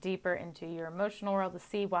little bit deeper into your emotional world to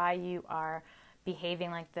see why you are behaving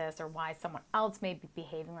like this or why someone else may be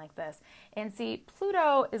behaving like this. And see,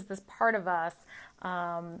 Pluto is this part of us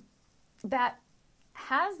that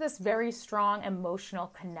has this very strong emotional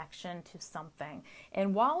connection to something.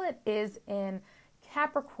 And while it is in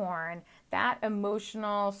Capricorn, that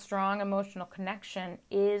strong emotional connection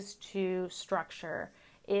is to structure,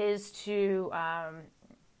 is to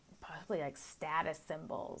possibly like status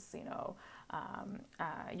symbols,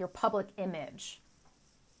 your public image.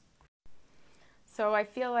 So I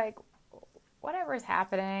feel like whatever is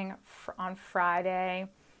happening on Friday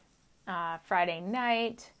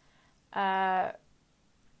night,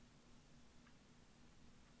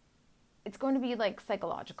 it's going to be like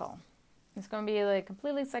psychological. It's going to be like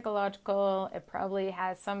completely psychological. It probably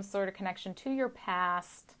has some sort of connection to your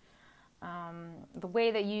past, the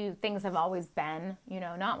way that things have always been,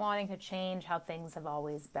 not wanting to change how things have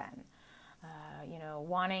always been,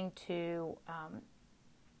 wanting to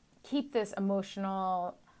keep this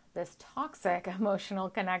toxic emotional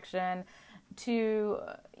connection to,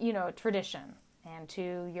 tradition and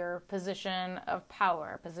to your position of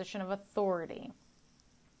power, position of authority.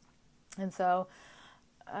 And so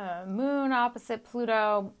Moon opposite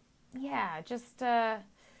Pluto, just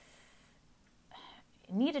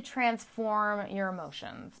need to transform your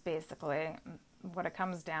emotions, basically. What it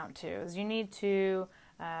comes down to is you need to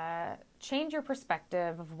change your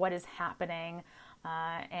perspective of what is happening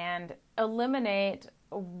and eliminate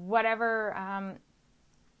whatever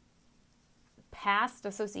past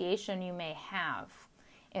association you may have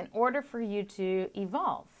in order for you to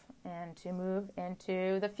evolve and to move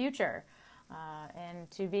into the future and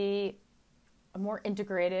to be a more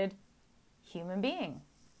integrated human being.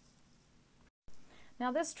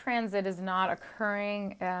 Now, this transit is not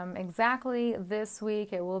occurring exactly this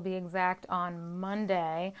week. It will be exact on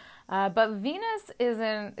Monday. But Venus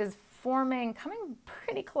is coming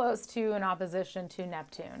pretty close to an opposition to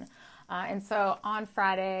Neptune. And so on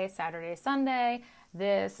Friday, Saturday, Sunday,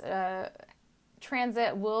 this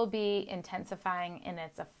transit will be intensifying in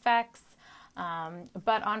its effects.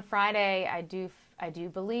 But on Friday, I do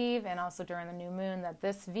believe, and also during the new moon, that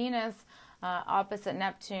this Venus opposite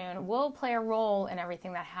Neptune will play a role in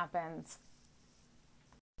everything that happens.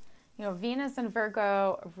 Venus in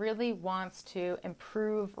Virgo really wants to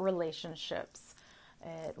improve relationships.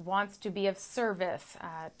 It wants to be of service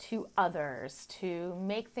to others, to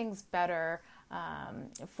make things better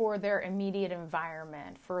for their immediate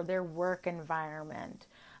environment, for their work environment.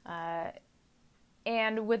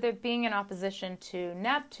 And with it being in opposition to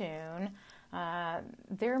Neptune,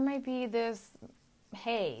 there might be this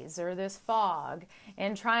haze or this fog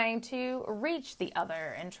in trying to reach the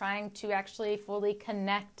other and trying to actually fully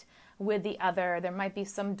connect with the other. There might be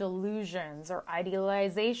some delusions or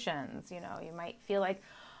idealizations. You might feel like,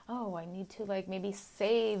 oh, I need to maybe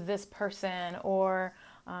save this person, or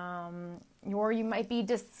you might be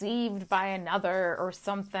deceived by another or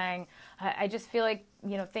something. I just feel like,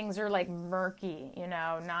 things are murky,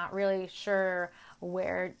 not really sure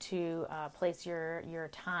where to place your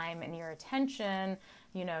time and your attention,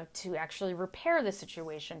 to actually repair the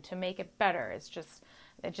situation, to make it better.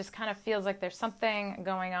 It just kind of feels like there's something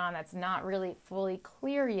going on that's not really fully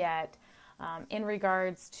clear yet in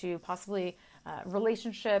regards to possibly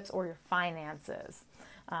relationships or your finances.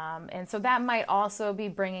 And so that might also be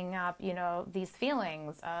bringing up, these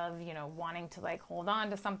feelings of, wanting to hold on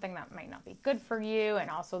to something that might not be good for you, and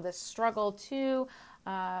also this struggle to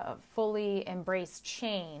fully embrace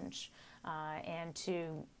change and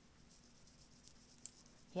to,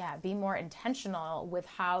 be more intentional with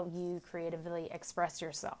how you creatively express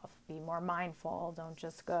yourself. Be more mindful. Don't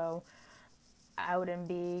just go out and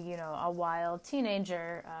be, a wild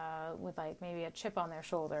teenager with maybe a chip on their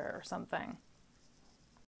shoulder or something.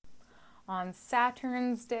 On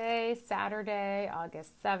Saturn's Day, Saturday,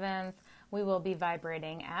 August 7th, we will be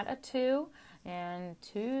vibrating at a 2, and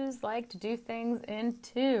 2s like to do things in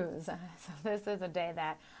 2s. So this is a day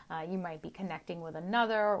that you might be connecting with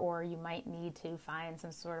another, or you might need to find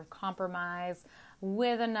some sort of compromise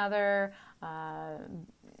with another.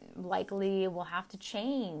 Likely will have to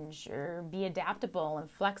change or be adaptable and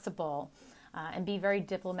flexible and be very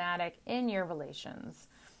diplomatic in your relations.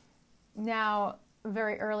 Now,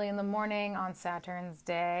 very early in the morning on Saturn's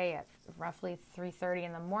day at roughly 3:30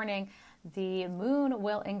 in the morning, the moon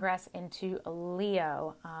will ingress into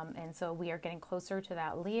Leo. And so we are getting closer to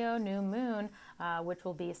that Leo new moon, which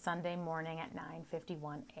will be Sunday morning at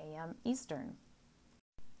 9:51 a.m. Eastern.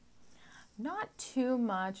 Not too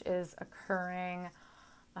much is occurring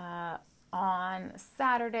on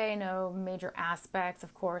Saturday. No major aspects.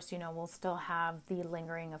 Of course, we'll still have the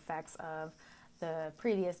lingering effects of the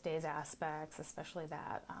previous day's aspects, especially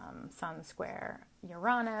that Sun square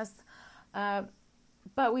Uranus.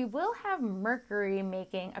 But we will have Mercury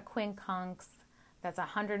making a quincunx that's a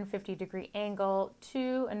 150-degree angle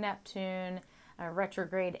to a Neptune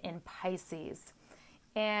retrograde in Pisces.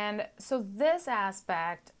 And so this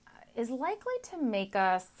aspect is likely to make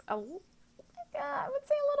us, I would say,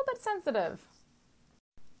 a little bit sensitive.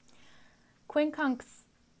 Quincunx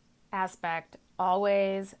aspect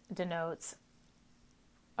always denotes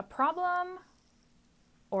a problem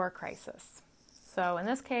or a crisis. So in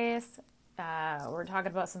this case, we're talking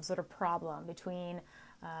about some sort of problem between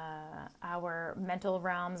our mental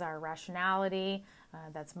realms, our rationality,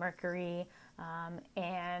 that's Mercury,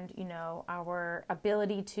 and our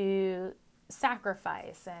ability to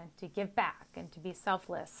sacrifice and to give back and to be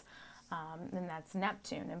selfless, and that's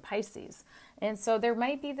Neptune and Pisces. And so there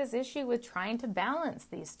might be this issue with trying to balance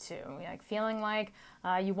these two, like feeling like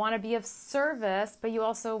you want to be of service, but you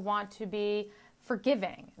also want to be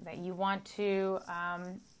forgiving, that you want to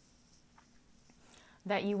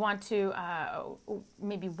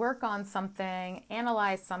maybe work on something,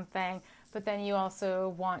 analyze something, but then you also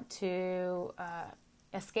want to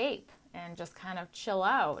escape and just kind of chill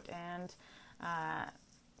out. And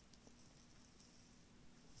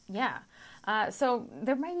so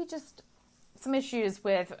there might be just some issues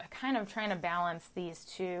with kind of trying to balance these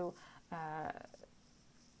two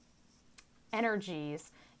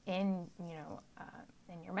energies in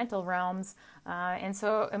your mental realms, and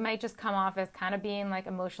so it might just come off as kind of being like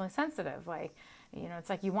emotionally sensitive, like it's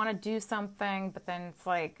like you want to do something, but then it's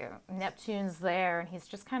like Neptune's there and he's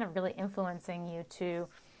just kind of really influencing you to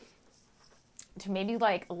maybe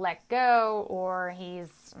like let go, or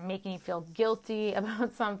he's making you feel guilty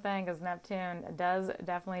about something, because Neptune does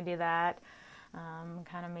definitely do that.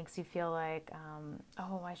 Kind of makes you feel like,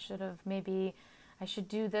 I should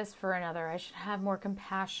do this for another. I should have more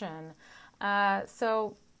compassion.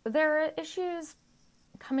 So there are issues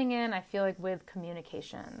coming in, I feel like, with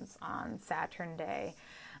communications on Saturn Day.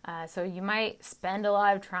 So you might spend a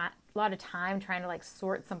lot of time trying to like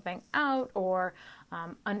sort something out, or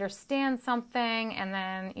understand something, and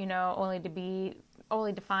then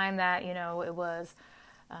only to find that it was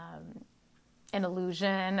an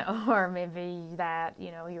illusion, or maybe that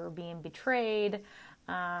you were being betrayed.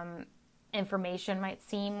 Information might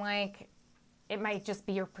seem like it might just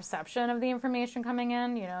be your perception of the information coming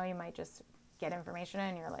in. You might just get information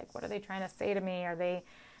and you're like, what are they trying to say to me? Are they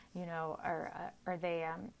are they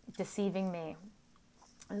deceiving me?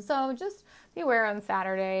 And so just be aware on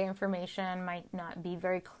Saturday, information might not be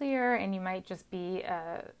very clear, and you might just be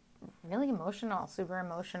really emotional, super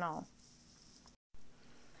emotional.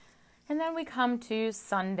 And then we come to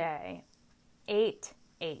Sunday,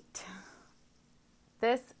 8/8.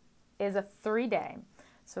 This is a 3-day.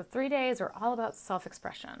 So 3 days are all about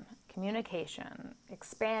self-expression, communication,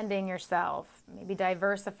 expanding yourself, maybe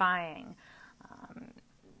diversifying,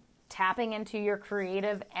 tapping into your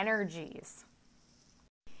creative energies.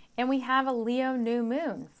 And we have a Leo new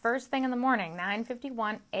moon. First thing in the morning,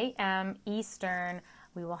 9:51 a.m. Eastern,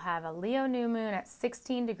 we will have a Leo new moon at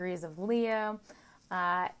 16 degrees of Leo.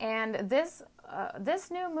 And this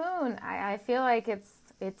new moon, I feel like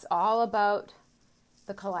it's all about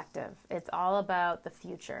the collective. It's all about the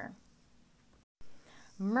future.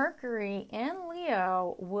 Mercury in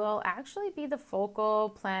Leo will actually be the focal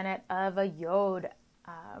planet of a Yod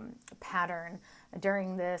pattern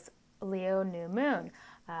during this Leo new moon.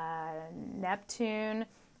 Neptune,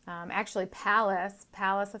 actually Pallas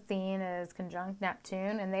Athene is conjunct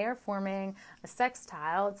Neptune, and they are forming a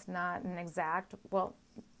sextile. It's not an exact,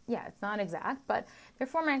 it's not exact, but they're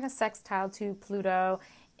forming a sextile to Pluto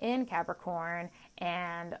in Capricorn,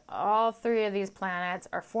 and all three of these planets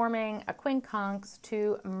are forming a quincunx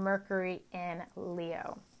to Mercury in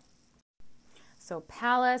Leo. So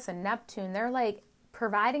Pallas and Neptune, they're like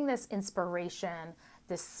providing this inspiration,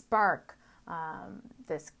 this spark,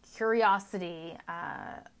 this curiosity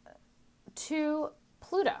to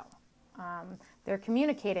Pluto. They're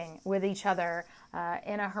communicating with each other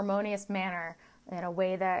in a harmonious manner, in a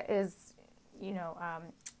way that is,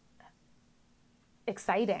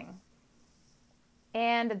 exciting.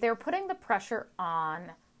 And they're putting the pressure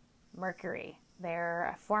on Mercury,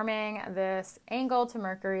 They're forming this angle to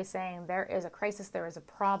Mercury saying there is a crisis, there is a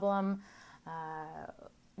problem.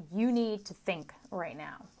 You need to think right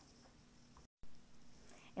now.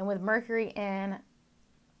 And with Mercury in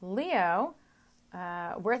Leo,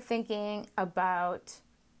 we're thinking about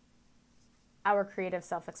our creative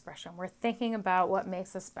self-expression. We're thinking about what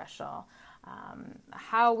makes us special,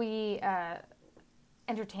 how we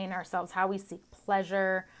entertain ourselves, how we seek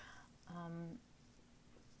pleasure.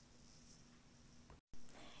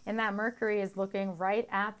 And that Mercury is looking right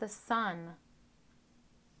at the sun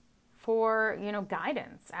for,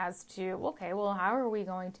 guidance as to, okay, well, how are we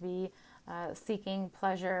going to be seeking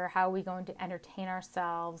pleasure? How are we going to entertain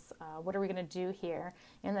ourselves? What are we going to do here?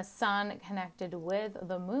 And the sun connected with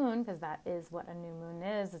the moon, because that is what a new moon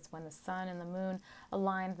is. It's when the sun and the moon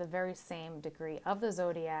align the very same degree of the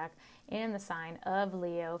zodiac in the sign of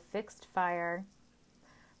Leo, fixed fire.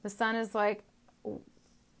 The sun is like,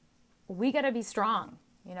 we got to be strong.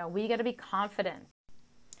 We got to be confident.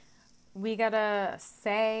 We got to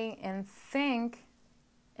say and think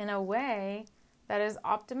in a way that is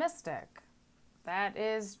optimistic, that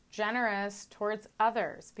is generous towards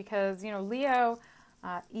others. Because, Leo,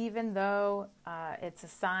 even though it's a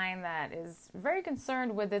sign that is very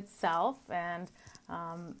concerned with itself and,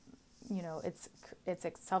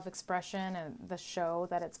 its self-expression and the show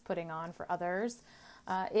that it's putting on for others,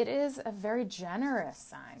 it is a very generous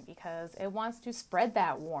sign because it wants to spread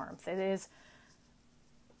that warmth. It is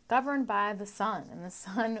governed by the sun, and the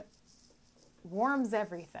sun warms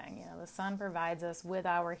everything. The sun provides us with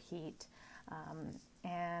our heat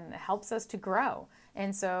and helps us to grow.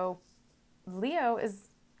 And so Leo is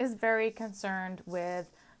very concerned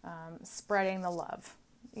with spreading the love.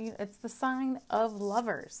 It's the sign of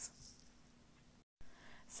lovers.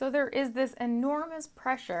 So there is this enormous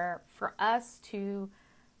pressure for us to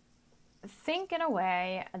think in a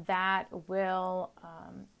way that will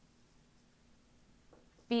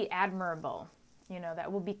be admirable, that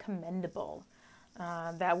will be commendable,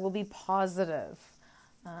 that will be positive,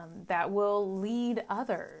 that will lead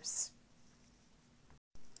others.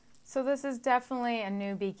 So this is definitely a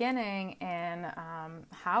new beginning in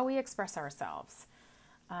how we express ourselves.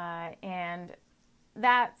 And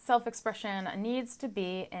that self-expression needs to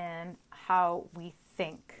be in how we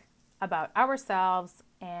think about ourselves,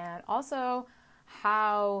 and also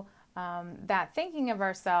how that thinking of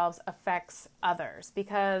ourselves affects others,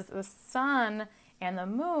 because the sun and the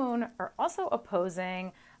moon are also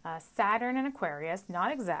opposing Saturn and Aquarius.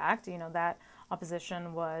 Not exact, that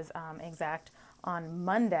opposition was exact on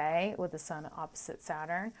Monday with the sun opposite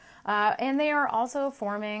Saturn. And they are also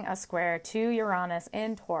forming a square to Uranus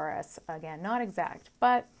in Taurus. Again, not exact,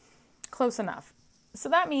 but close enough. So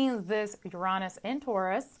that means this Uranus in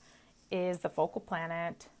Taurus is the focal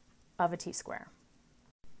planet of a T-square.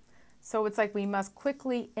 So it's like we must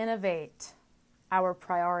quickly innovate our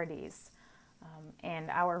priorities and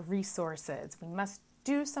our resources. We must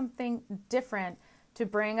do something different to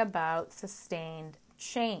bring about sustained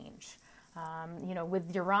change.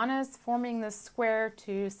 With Uranus forming this square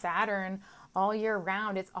to Saturn all year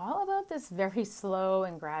round, it's all about this very slow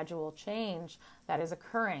and gradual change that is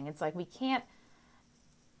occurring. It's like we can't,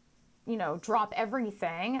 drop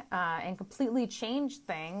everything and completely change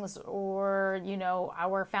things, or,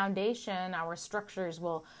 our foundation, our structures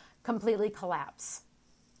will completely collapse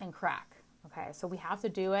and crack. Okay, so we have to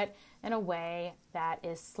do it in a way that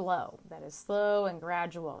is slow and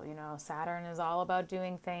gradual. Saturn is all about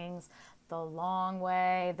doing things the long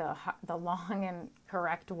way, the long and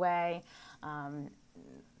correct way.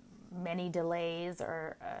 Many delays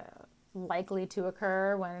are likely to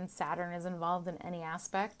occur when Saturn is involved in any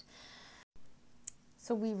aspect.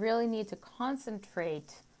 So we really need to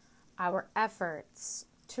concentrate our efforts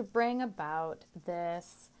to bring about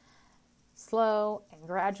this slow and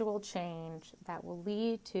gradual change that will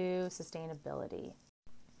lead to sustainability.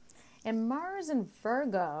 And Mars in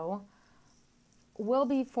Virgo will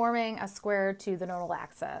be forming a square to the nodal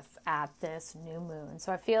axis at this new moon.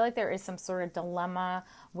 So I feel like there is some sort of dilemma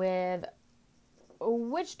with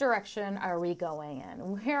which direction are we going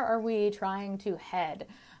in? Where are we trying to head?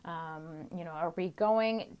 Are we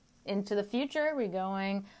going into the future? Are we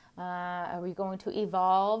going to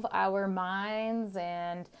evolve our minds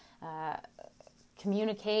and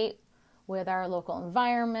communicate with our local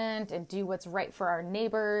environment and do what's right for our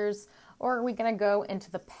neighbors? Or are we going to go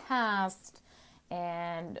into the past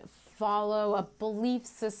and follow a belief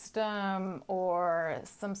system or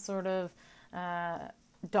some sort of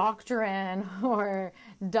doctrine or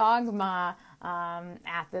dogma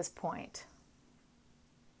at this point?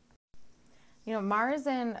 Mars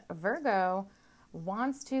in Virgo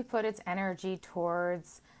wants to put its energy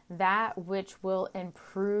towards that which will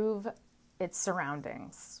improve its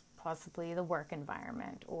surroundings, possibly the work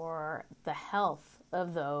environment or the health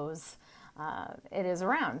of those it is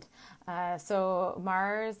around. So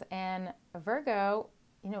Mars and Virgo,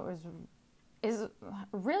 is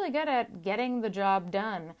really good at getting the job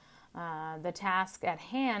done, the task at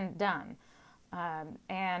hand done,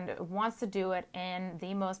 and wants to do it in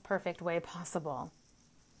the most perfect way possible.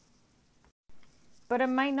 But it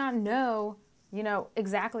might not know,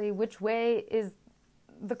 exactly which way is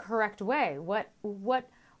the correct way. What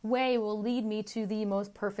way will lead me to the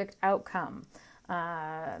most perfect outcome?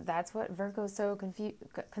 That's what Virgo's so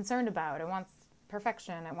concerned about. It wants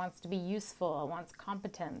perfection. It wants to be useful. It wants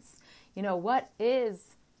competence. What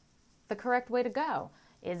is the correct way to go?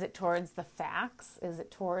 Is it towards the facts? Is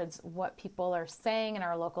it towards what people are saying in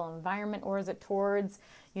our local environment? Or is it towards,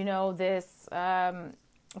 this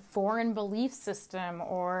foreign belief system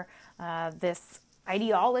or this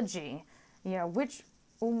ideology?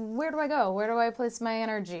 Where do I go? Where do I place my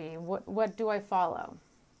energy? What do I follow?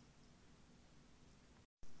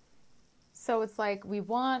 So it's like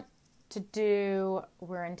we're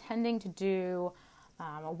intending to do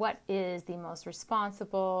what is the most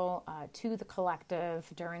responsible to the collective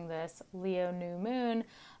during this Leo new moon,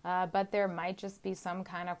 but there might just be some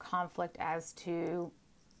kind of conflict as to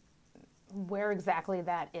where exactly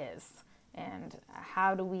that is and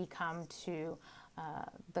how do we come to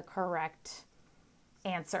the correct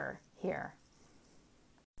answer here.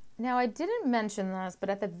 Now, I didn't mention this, but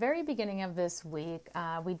at the very beginning of this week,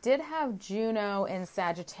 we did have Juno in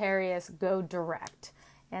Sagittarius go direct,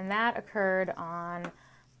 and that occurred on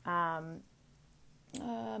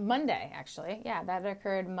Monday, actually. Yeah, that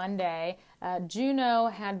occurred Monday. Juno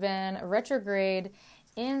had been retrograde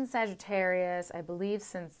in Sagittarius, I believe,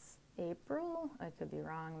 since April. I could be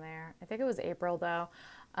wrong there. I think it was April, though.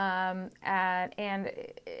 And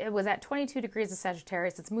it was at 22 degrees of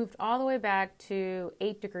Sagittarius. It's moved all the way back to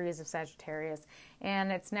 8 degrees of Sagittarius,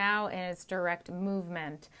 and it's now in its direct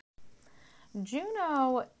movement.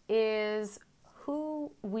 Juno is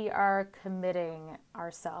who we are committing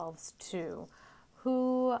ourselves to.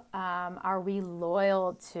 Who are we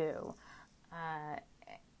loyal to?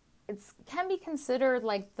 It can be considered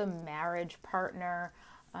like the marriage partner.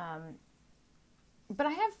 But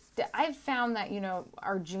I've found that,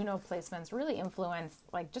 our Juno placements really influence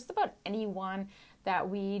like just about anyone that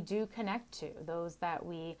we do connect to, those that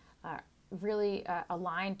we really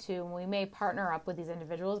align to, and we may partner up with these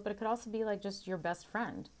individuals, but it could also be like just your best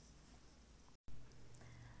friend.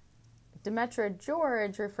 Demetra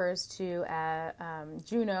George refers to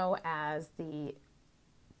Juno as the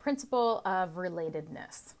principle of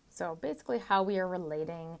relatedness. So basically how we are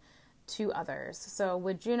relating to others. So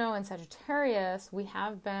with Juno and Sagittarius, we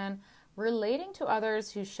have been relating to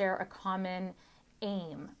others who share a common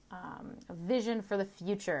aim, a vision for the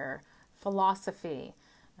future, philosophy,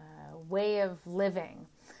 way of living.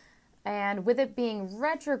 And with it being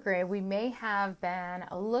retrograde, we may have been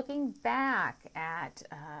looking back at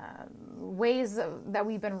ways that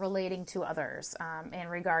we've been relating to others in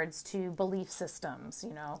regards to belief systems,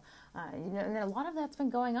 and a lot of that's been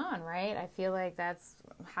going on, right? I feel like that's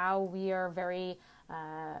how we are very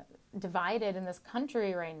divided in this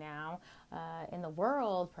country right now, in the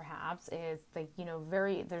world perhaps, is like,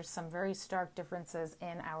 there's some very stark differences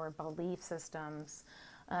in our belief systems.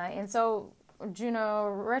 And so Juno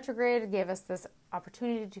retrograde gave us this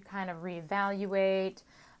opportunity to kind of reevaluate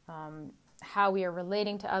how we are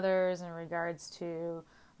relating to others in regards to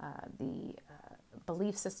the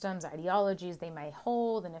belief systems, ideologies they might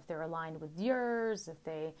hold, and if they're aligned with yours, if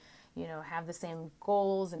they, have the same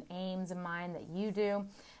goals and aims in mind that you do.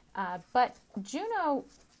 But Juno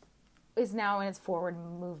is now in its forward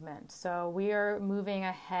movement, so we are moving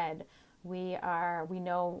ahead. We're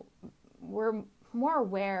more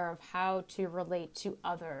aware of how to relate to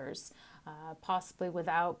others, possibly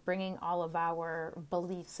without bringing all of our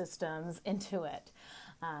belief systems into it.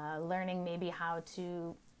 Learning maybe how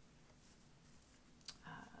to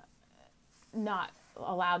not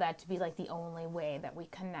allow that to be like the only way that we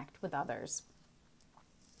connect with others.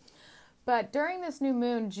 But during this new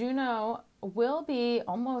moon, Juno will be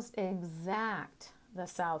almost exact the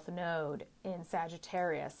South Node in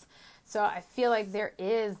Sagittarius. So I feel like there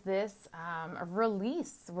is this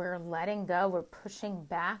release. We're letting go. We're pushing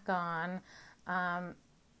back on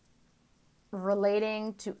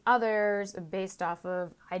relating to others based off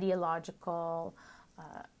of ideological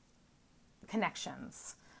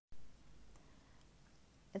connections.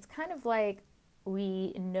 It's kind of like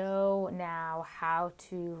we know now how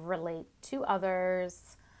to relate to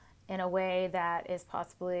others in a way that is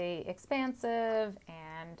possibly expansive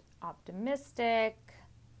and optimistic,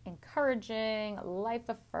 encouraging, life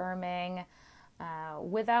affirming,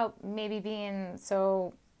 without maybe being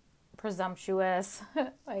so presumptuous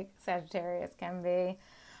like Sagittarius can be.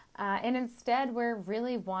 And instead, we're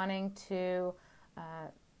really wanting to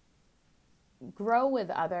grow with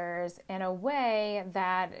others in a way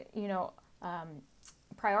that,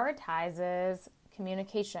 prioritizes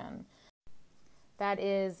communication, that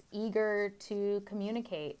is eager to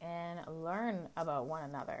communicate and learn about one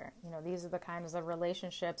another. These are the kinds of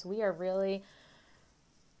relationships we are really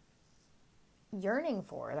yearning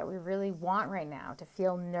for, that we really want right now, to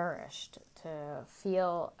feel nourished, to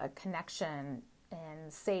feel a connection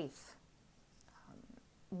and safe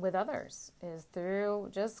with others, is through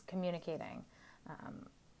just communicating,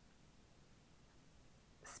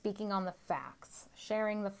 speaking on the facts,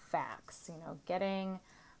 sharing the facts, getting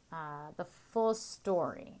the full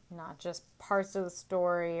story, not just parts of the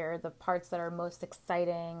story or the parts that are most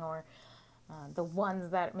exciting or the ones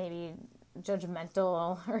that maybe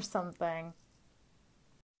judgmental or something.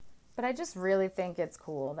 But I just really think it's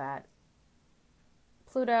cool that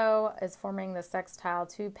Pluto is forming the sextile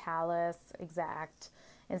to Pallas exact.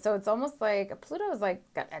 And so it's almost like Pluto is like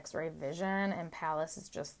got X-ray vision, and Pallas is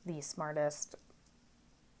just the smartest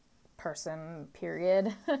person,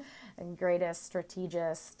 period, and greatest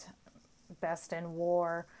strategist, best in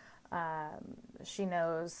war. She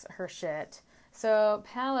knows her shit. So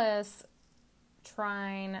Pallas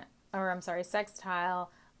sextile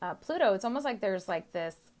Pluto, it's almost like there's like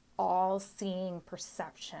this all-seeing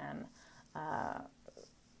perception,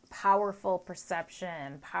 powerful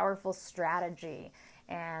strategy,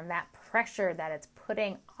 and that pressure that it's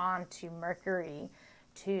putting onto Mercury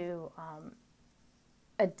to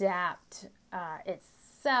adapt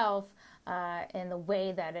itself in the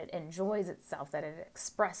way that it enjoys itself, that it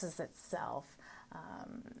expresses itself,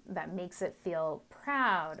 that makes it feel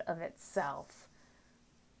proud of itself.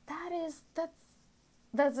 I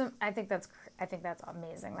think that's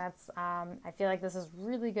amazing. I feel like this is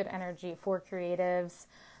really good energy for creatives,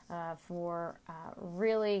 for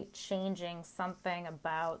really changing something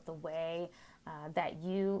about the way that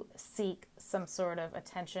you seek some sort of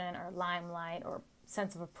attention or limelight or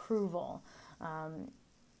sense of approval.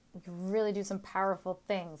 You can really do some powerful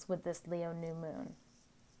things with this Leo new moon.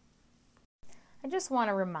 I just want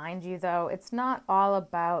to remind you, though, it's not all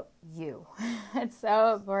about you. It's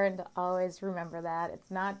so important to always remember that. It's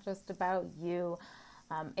not just about you.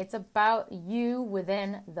 It's about you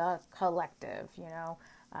within the collective.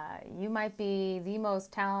 You might be the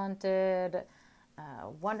most talented,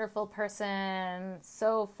 wonderful person,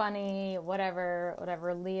 so funny,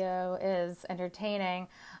 whatever Leo is, entertaining.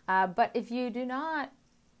 But if you do not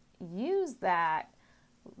use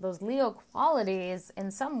those Leo qualities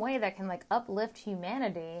in some way that can like uplift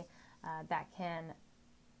humanity, that can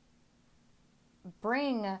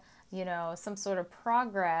bring, some sort of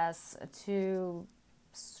progress to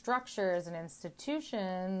structures and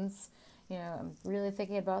institutions. I'm really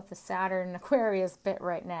thinking about the Saturn Aquarius bit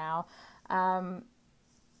right now.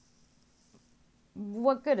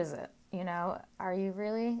 What good is it? Are you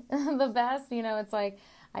really the best? It's like,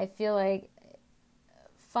 I feel like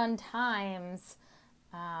fun times,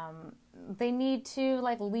 they need to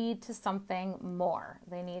like lead to something more.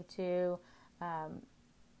 They need to,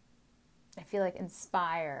 I feel like,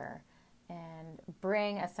 inspire and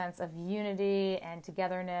bring a sense of unity and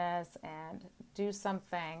togetherness and do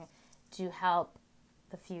something to help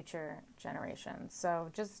the future generations. So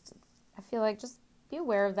I feel like just be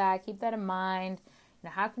aware of that. Keep that in mind.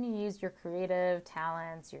 How can you use your creative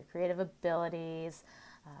talents, your creative abilities,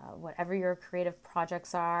 whatever your creative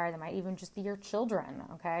projects are? They might even just be your children,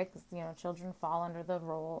 okay? Because, children fall under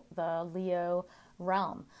the Leo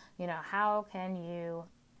realm. How can you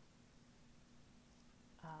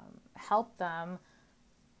help them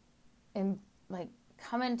in like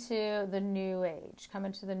come into the new age, come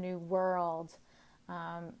into the new world,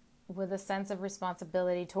 with a sense of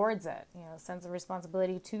responsibility towards it, a sense of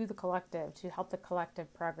responsibility to the collective, to help the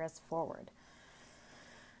collective progress forward.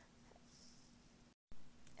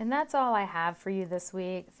 And that's all I have for you this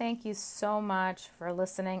week. Thank you so much for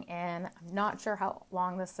listening in. I'm not sure how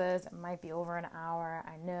long this is. It might be over an hour.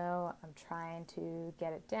 I know I'm trying to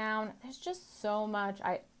get it down. There's just so much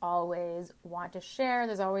I always want to share.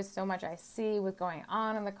 There's always so much I see with going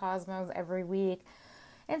on in the cosmos every week.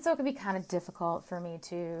 And so it can be kind of difficult for me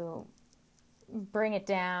to bring it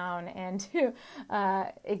down and to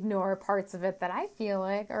ignore parts of it that I feel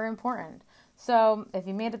like are important. So if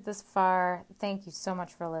you made it this far, thank you so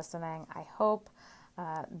much for listening. I hope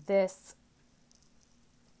this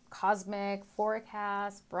cosmic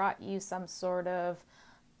forecast brought you some sort of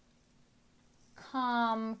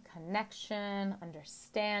calm, connection,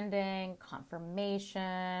 understanding,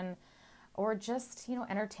 confirmation, or just,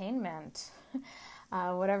 entertainment,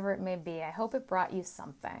 whatever it may be. I hope it brought you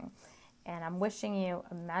something. And I'm wishing you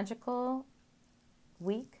a magical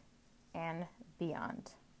week and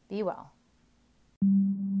beyond. Be well.